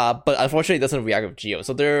 But unfortunately it doesn't react with Geo.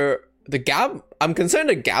 So the gap, I'm concerned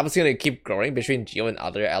the gap is going to keep growing between Geo and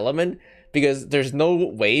other element, because there's no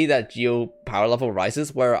way that Geo power level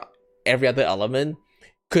rises where every other element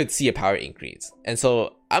could see a power increase. And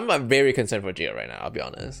so I'm very concerned for Geo right now, I'll be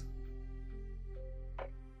honest.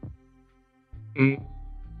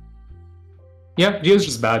 Yeah, Geo's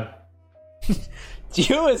just bad.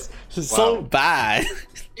 Geo is so bad.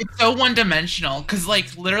 It's so one-dimensional because,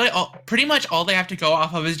 like, literally, pretty much all they have to go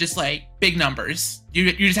off of is just like big numbers.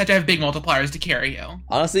 You just have to have big multipliers to carry you.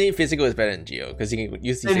 Honestly, physical is better than Geo because you can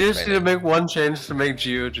use They just need to make one change to make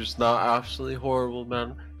Geo just not absolutely horrible,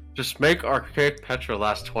 man. Just make Archaic Petra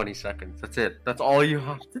last 20 seconds. That's it. That's all you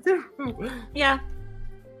have to do. Yeah.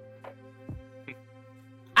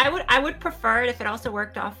 I would prefer it if it also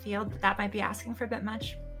worked off field, but that might be asking for a bit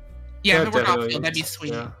much. Yeah, if it worked off field, that'd be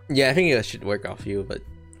sweet. Yeah, I think it should work off you, but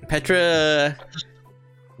Petra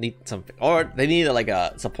need something, or they need like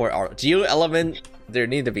a support art. Geo element, there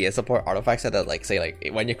need to be a support artifact that like say like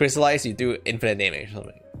when you crystallize, you do infinite damage or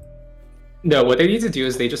something. No, what they need to do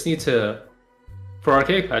is they just need to, for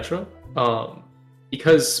Archaic Petra,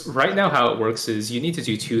 because right now how it works is you need to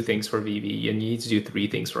do 2 things for VV and you need to do 3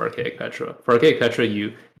 things for Archaic Petra. For Archaic Petra,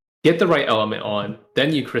 you get the right element on,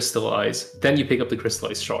 then you crystallize, then you pick up the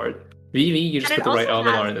crystallized shard. VV, you just put the right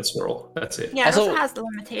element on and then swirl. That's it. Yeah, it also has the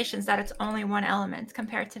limitations that it's only 1 element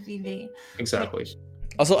compared to VV. Exactly.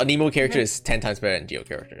 Also, a Nemo character is 10 times better than Geo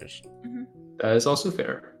characters. Mm-hmm. That is also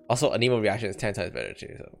fair. Also, a Nemo reaction is 10 times better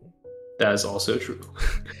too. So. That is also true.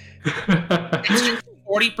 It's just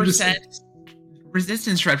 40%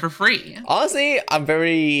 resistance shred for free. Honestly,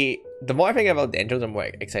 the more I think about Dendro, the more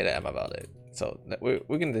excited I am about it. So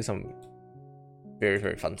we can do some very,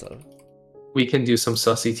 very fun stuff. We can do some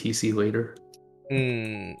sussy TC later.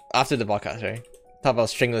 After the podcast, right? Talk about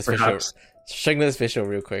stringless visual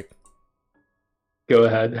real quick. Go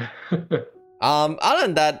ahead. Other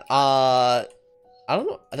than that, I don't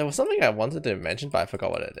know. There was something I wanted to mention, but I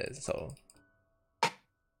forgot what it is. So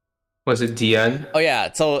was it DN? Oh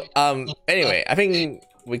yeah. So anyway, I think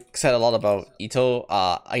we said a lot about Itto.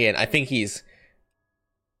 Again, I think he's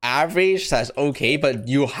average / okay, but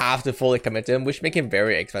you have to fully commit to him, which make him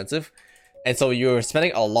very expensive. And so you're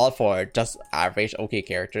spending a lot for just average okay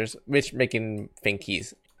characters, which make him think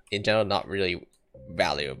he's in general not really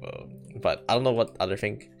valuable. But I don't know what others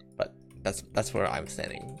think, but that's where I'm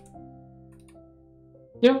standing.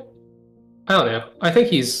 Yeah, I don't know. I think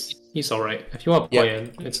he's alright. If you want to play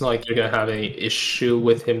in, it's not like you're gonna have any issue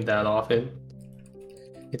with him that often.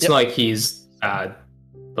 It's not like he's bad,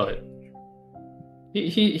 but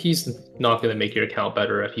he's not gonna make your account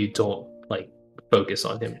better if you don't like focus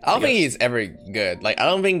on him. I don't think he's ever good. Like I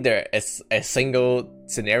don't think there is a single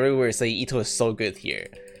scenario where say Itto is so good here.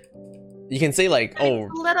 You can say like,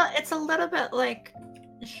 it's a little bit like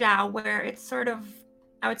Zhao, where it's sort of,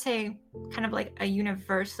 I would say, kind of like a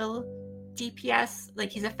universal DPS. Like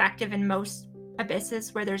he's effective in most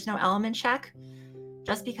abysses where there's no element check,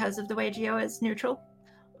 just because of the way Geo is neutral.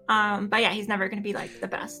 But yeah, he's never going to be like the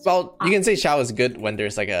best. Well, you can say Xiao is good when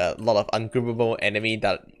there's like a lot of ungroupable enemy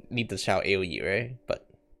that need the Xiao AoE, right? But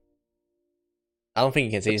I don't think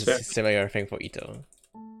you can say a similar thing for Itto.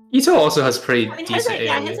 Itto also has pretty decent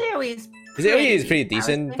AoE. His AoE is pretty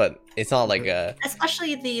decent, but it's not like a...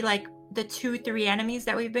 Especially the 2-3 enemies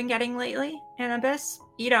that we've been getting lately in Abyss.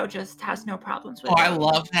 Itto just has no problems with I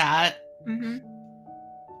love that. Mm-hmm.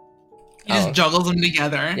 He just juggles them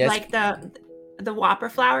together. Yes. Like the Whopper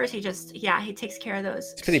flowers, he takes care of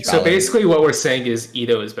those. It's pretty so basically what we're saying is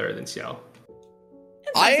Itto is better than Xiao.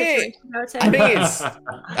 I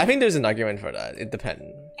think there's an argument for that. It depends.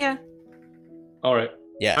 Yeah. Alright.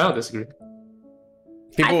 Yeah. I don't disagree.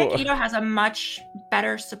 I think Itto has a much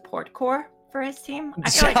better support core for his team.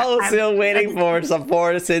 Xiao's still waiting for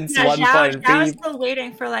support since 1.3. Xiao's still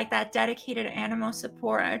waiting for like that dedicated animal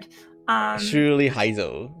support. Truly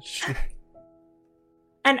Heizo.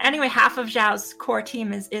 And anyway, half of Zhao's core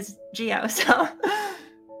team is Geo, so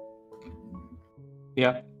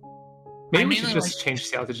yeah. Maybe we should just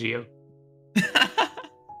change Xiao to Geo.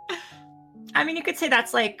 I mean, you could say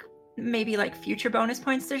that's like maybe like future bonus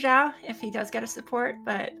points to Zhao if he does get a support,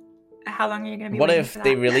 but how long are you going to be What waiting if for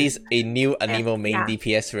they that? release a new Anemo main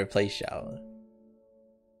DPS to replace Xiao?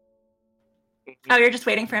 Oh, you're just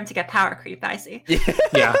waiting for him to get power creep, I see.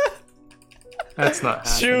 Yeah. That's not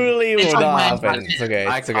happening. Surely will not happen. It's okay.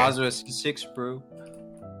 It's okay. Kazuha C6, bro.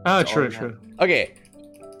 Oh, true. Okay,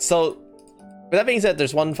 so with that being said,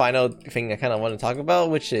 there's one final thing I kind of want to talk about,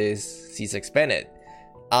 which is C6 Bennett.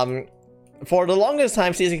 For the longest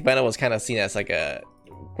time, C6 Bennett was kind of seen as like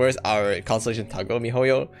where's our Constellation Tago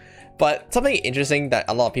Mihoyo? But something interesting that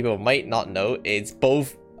a lot of people might not know is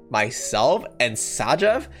both myself and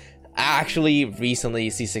Sajev actually recently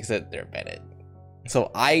C6'd their Bennett.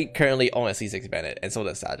 So I currently own a C6 Bennett, and so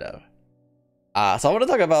does Saja. So I want to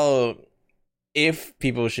talk about if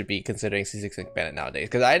people should be considering C6 Bennett nowadays,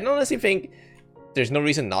 because I honestly think there's no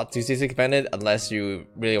reason not to C6 Bennett unless you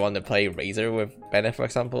really want to play Razor with Bennett, for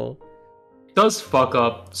example. It does fuck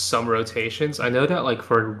up some rotations. I know that like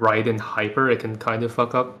for Raiden Hyper, it can kind of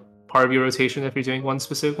fuck up part of your rotation if you're doing one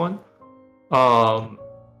specific one.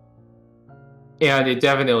 And it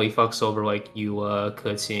definitely fucks over like Yula,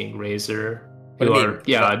 Kutsing, Razor. Who are,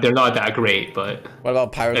 yeah, they're not that great, but what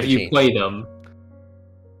about Pyro if you play them,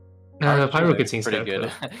 Pyro Kutsing's pretty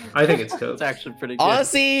good. I think it's good. It's actually pretty good.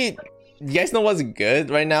 Honestly, you guys know what's good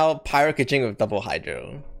right now? Pyro Kutsing with double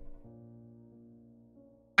Hydro.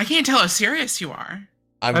 I can't tell how serious you are.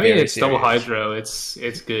 I mean, it's double Hydro. It's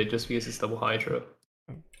good just because it's double Hydro.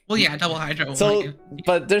 Well, yeah, double Hydro. So, like,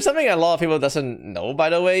 but there's something a lot of people doesn't know, by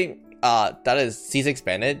the way. That is C6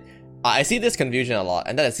 Bennett. I see this confusion a lot,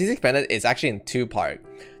 and that is C6 Bennett is actually in two parts.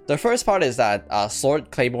 The first part is that Sword,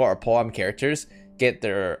 Claymore, or Poem characters get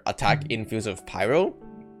their attack infused with Pyro.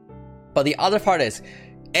 But the other part is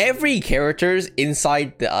every characters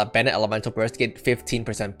inside the Bennett Elemental Burst get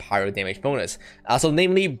 15% Pyro damage bonus. So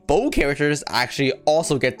namely, bow characters actually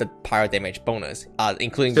also get the Pyro damage bonus,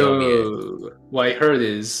 including Yoimiya. So what I heard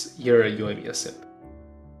is you're a Yoimiya simp.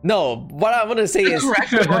 No, what I want to say is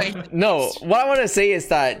correct. no. What I want to say is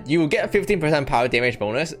that you will get 15% power damage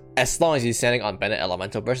bonus as long as you're standing on Bennett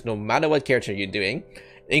Elemental Burst, no matter what character you're doing,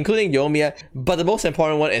 including Yoimiya. But the most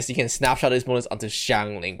important one is you can snapshot this bonus onto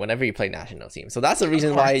Xiangling whenever you play national team. So that's the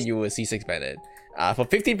reason why you will see C6 Bennett for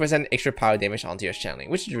 15% extra power damage onto your Xiangling,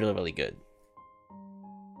 which is really, really good.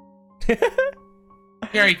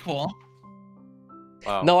 Very cool.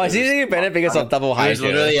 Wow. No, I see C6 Bennett because of double He was Hydro.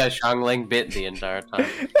 literally a Xiangling bit the entire time.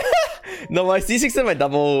 No, I C6 in my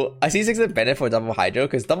double. I C6 in Bennett for double Hydro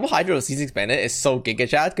because double Hydro of C6 Bennett is so Giga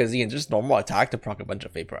Chat because you can just normal attack to proc a bunch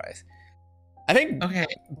of Vaporize. I think Okay.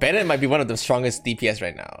 Bennett might be one of the strongest DPS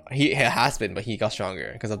right now. He has been, but he got stronger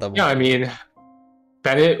because of double. Yeah, I Hydro. mean,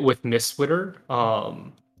 Bennett with Mistwitter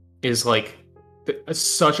is like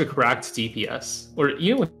such a cracked DPS, or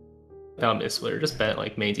even without Mistwitter, just Bennett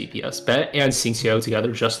like main DPS. Bennett and Xingqiu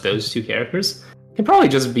together, just those two characters, can probably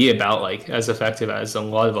just be about like as effective as a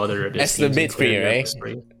lot of other Abyss As the teams in mid free, Korea right?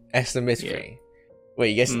 Spring. As the mid free. Yeah. Wait,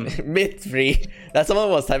 you guys mid free? That someone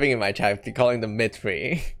was typing in my chat calling them mid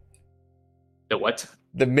free. The what?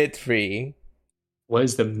 The mid free. What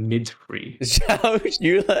is the mid free? Xiao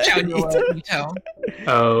Yula. Itto.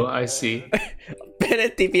 Oh, I see.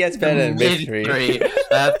 Bennett DPS Bennett mid free. Mid-3.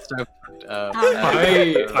 That's so fucked up.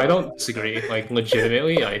 I don't disagree. Like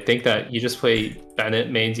legitimately, I think that you just play Bennett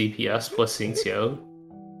main DPS plus Xingqiu,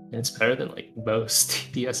 and it's better than like most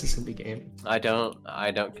DPSs in the game. I don't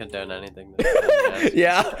condone anything. That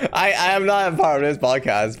Yeah, I am not a part of this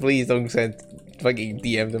podcast. Please don't send fucking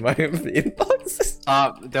DM to my inbox.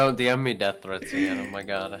 Stop! Don't DM me death threats again. Oh my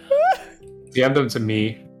god. DM them to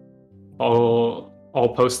me. I'll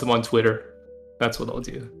post them on Twitter. That's what I'll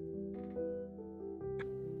do.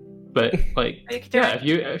 But like, yeah,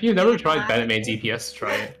 if you've never tried Bennett main DPS,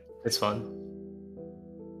 try it. It's fun.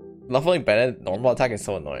 Leveling Bennett normal attack is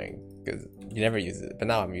so annoying because you never use it, but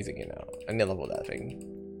now I'm using it now. I need to level that thing.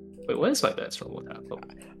 Wait, what is my best normal attack? Oh.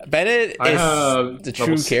 Bennett I is have the level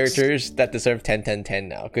true 6. characters that deserve 10-10-10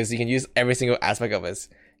 now because you can use every single aspect of his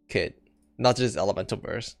kit, not just elemental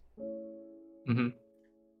burst. Mm-hmm.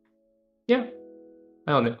 Yeah,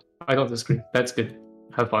 I don't know. I don't disagree. That's good.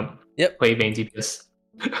 Have fun. Yep. Play main DPS.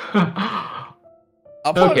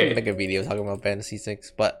 I'll probably Okay. make a video talking about Bennett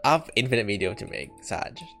C6, but I have infinite video to make.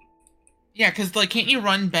 Sag. Yeah, because like, can't you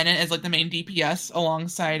run Bennett as like the main DPS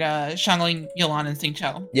alongside Xiangling, Yelan, and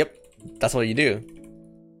Xingqiu? Yep, that's what you do.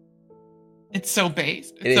 It's so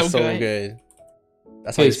based. It It's is so so good. good.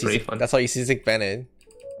 That's It why you is pretty see. fun. That's why you see C6 Bennett.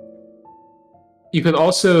 You could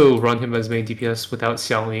also run him as main DPS without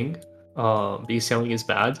Xiangling, because Xiangling is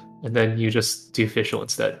bad, and then you just do official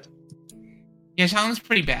instead. Yeah, Xiangling's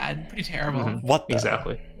pretty bad, pretty terrible. Mhm. What the?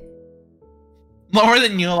 Exactly. Lower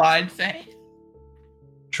than Yula, I'd say.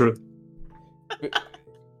 True.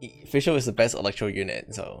 Official is the best electro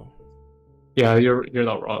unit, so Yeah, you're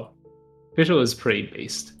not wrong. Official is pretty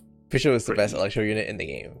based. Official is the best Pretty. electro unit in the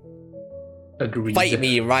game. Agreed. Fight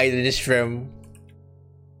me, ride this shrimp.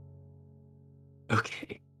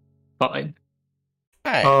 Okay. Fine.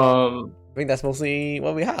 Alright, I think that's mostly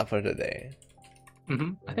what we have for today.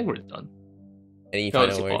 I think we're done. Any That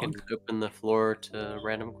was final a word? long- We can open the floor to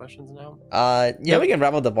random questions now. Yeah, we can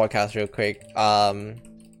wrap up the podcast real quick.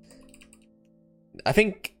 I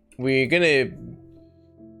think we're gonna.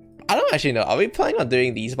 I don't actually know. Are we planning on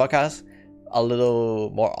doing these podcasts a little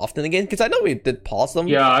more often again? Because I know we did pause them.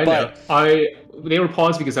 Yeah, I know. but They were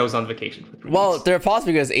paused because I was on vacation for 3 Well, weeks. they're paused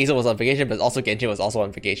because Azo was on vacation, but also Genshin was also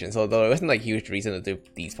on vacation, so there wasn't like huge reason to do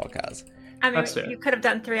these podcasts. I mean, That's fair. you could have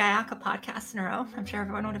done 3 Ayaka podcasts in a row. I'm sure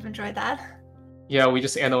everyone would have enjoyed that. Yeah, we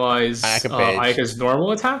just analyzed Ayaka Ayaka's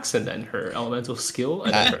normal attacks and then her elemental skill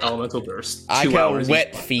and then her elemental burst. 2 hours Ayaka wet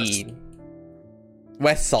each. feed.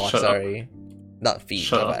 Wet sauce, Shut up. sorry. Not feed,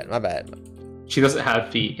 Shut my up. bad, my bad. She doesn't have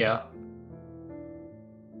feet, yeah.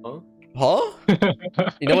 Huh?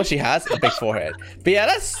 You know what she has? A big forehead. But yeah,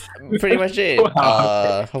 that's pretty much it.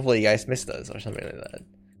 Wow. Hopefully you guys missed us or something like that.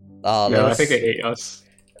 No, I think they hate us.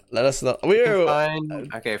 Let us know. You can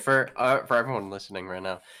find, okay, for everyone listening right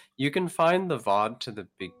now, you can find the VOD to the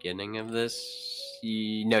beginning of this.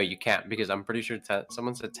 No, you can't, because I'm pretty sure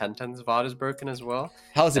someone said 1010's VOD is broken as well.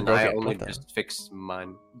 How is it And broken? I only What the- just fixed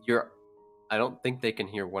mine. I don't think they can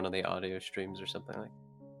hear one of the audio streams or something like.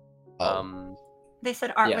 Oh. They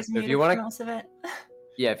said Art Yeah, was so if muted you for wanna- most of it.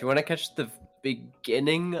 Yeah, if you want to catch the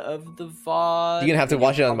beginning of the VOD, You're gonna have to you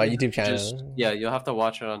watch it on my probably YouTube channel. yeah, you'll have to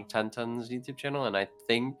watch it on 1010's YouTube channel, and I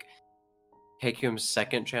think KQM's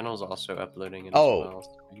second channel is also uploading it Oh. as well.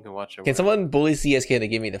 So you can watch it. Can someone bully CSK to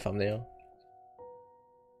give me the thumbnail?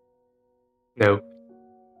 No.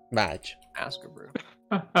 Match. ask her, bro?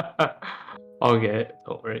 I'll get it.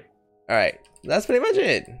 Don't worry. Alright, that's pretty much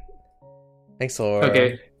it. Thanks for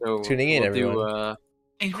Okay. So tuning in, we'll everyone. do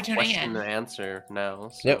Thanks for tuning question in. and answer now.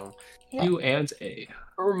 So. Yep. Yeah. U and A.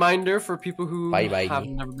 A reminder for people who Bye, bye. have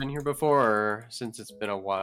never been here before, or since it's been a while.